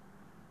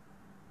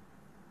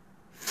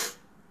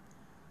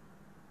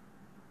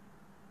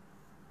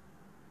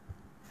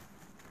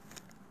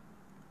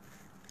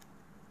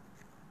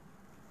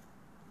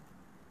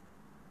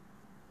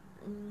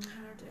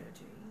 How are you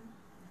doing?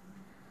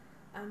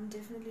 I'm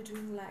definitely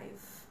doing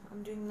live.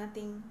 I'm doing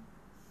nothing.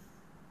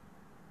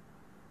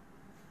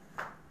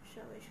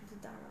 সবাই শুধু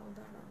দাঁড়াও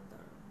দাঁড়াও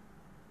দাঁড়াও।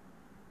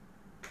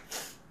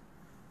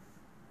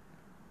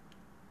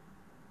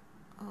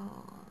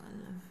 Oh, I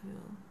love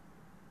you.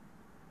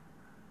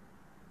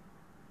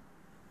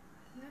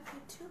 Love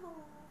you too.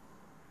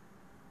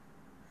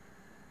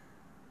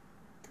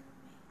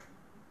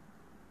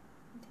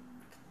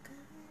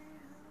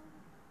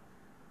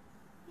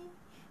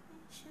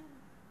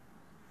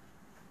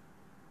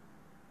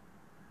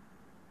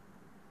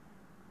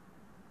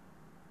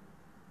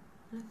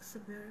 Looks so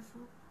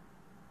beautiful.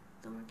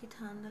 তোমার কি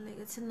ঠান্ডা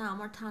লেগেছে? না,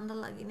 আমার ঠান্ডা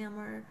লাগেনি।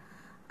 আমার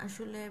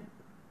আসলে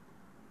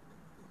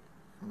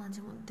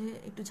মাঝে মধ্যে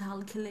একটু ঝাল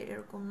খেলে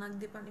এরকম নাক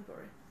দিয়ে পানি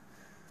পড়ে।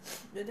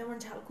 যদি আমার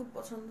ঝাল খুব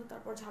পছন্দ,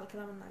 তারপর ঝাল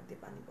খেলে আমার নাক দিয়ে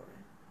পানি পড়ে।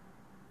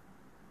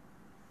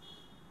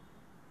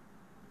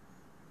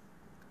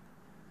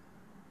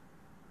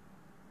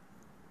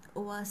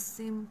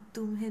 वासिम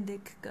तुम्हें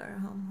देखकर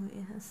हम हुए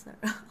हैं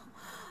सरा.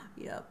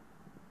 Yep,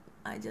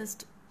 I just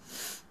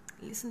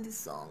listened this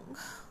song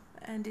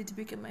and it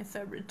became my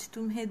favorite.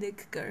 तुम्हें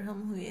देखकर हम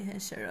हुए हैं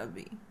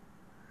शराबी.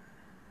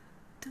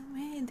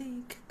 तुम्हें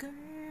देखकर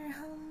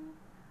हम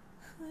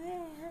हुए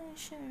हैं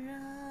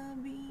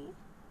शराबी.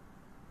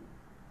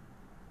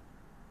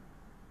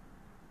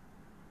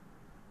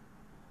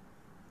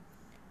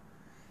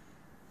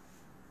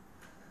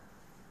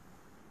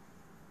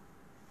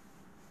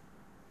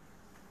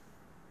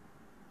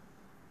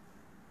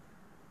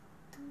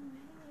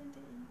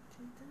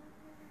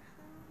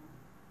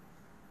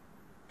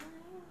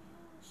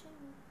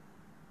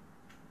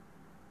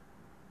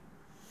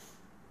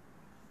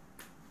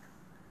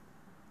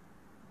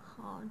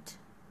 Hot.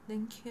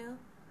 Thank you.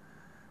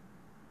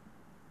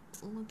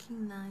 Looking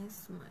nice,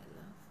 my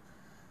love.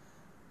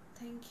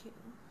 Thank you.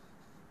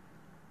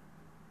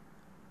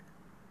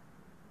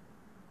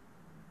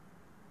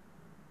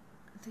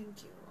 Thank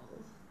you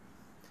all.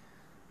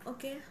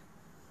 Okay.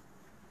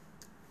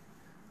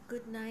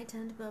 Good night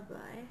and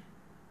bye-bye.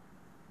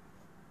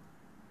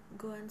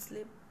 Go and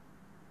sleep.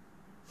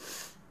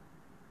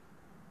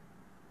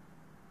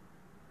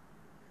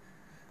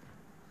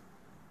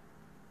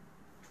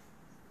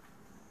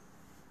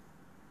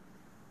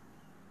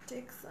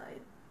 Take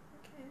side.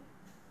 Okay.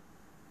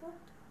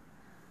 What?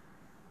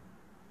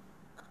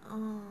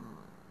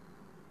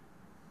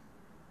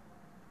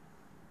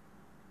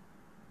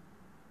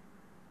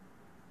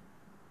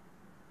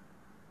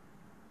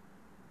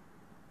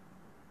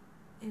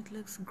 It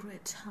looks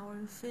great. How are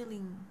you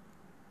feeling?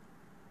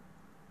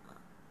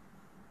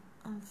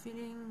 I'm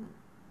feeling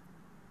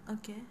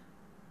okay.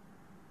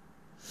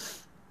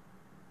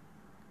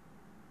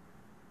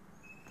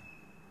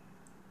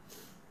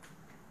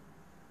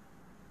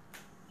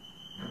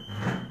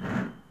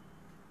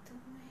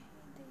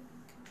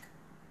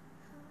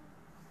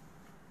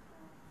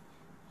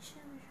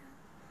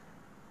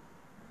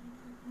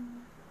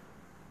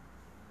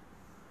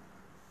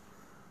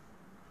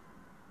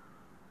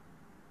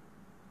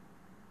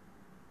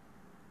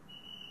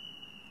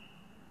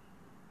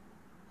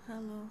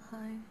 Hello,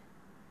 hi.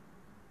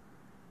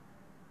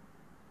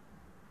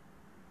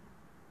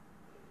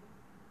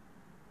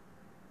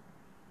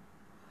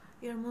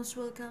 You're most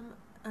welcome,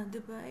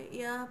 Dubai.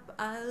 Yep,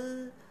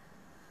 I'll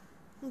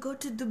go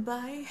to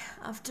Dubai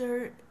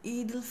after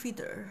Eid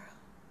al-Fitr.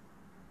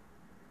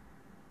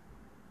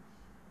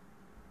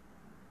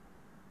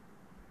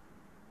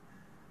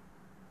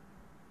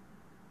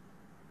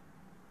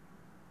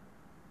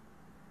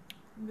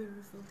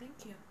 Beautiful,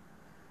 thank you.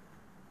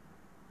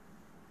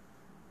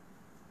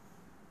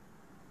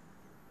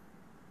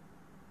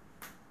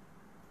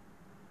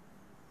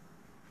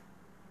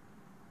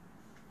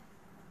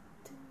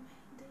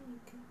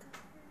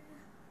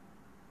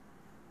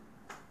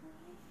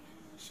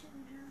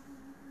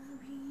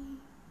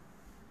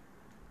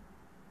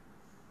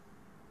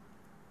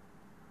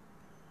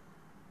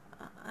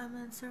 I'm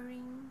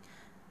answering.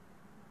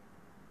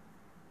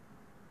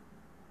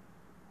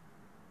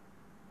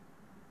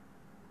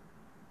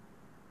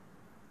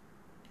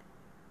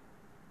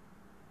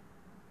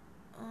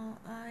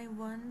 I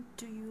want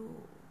to you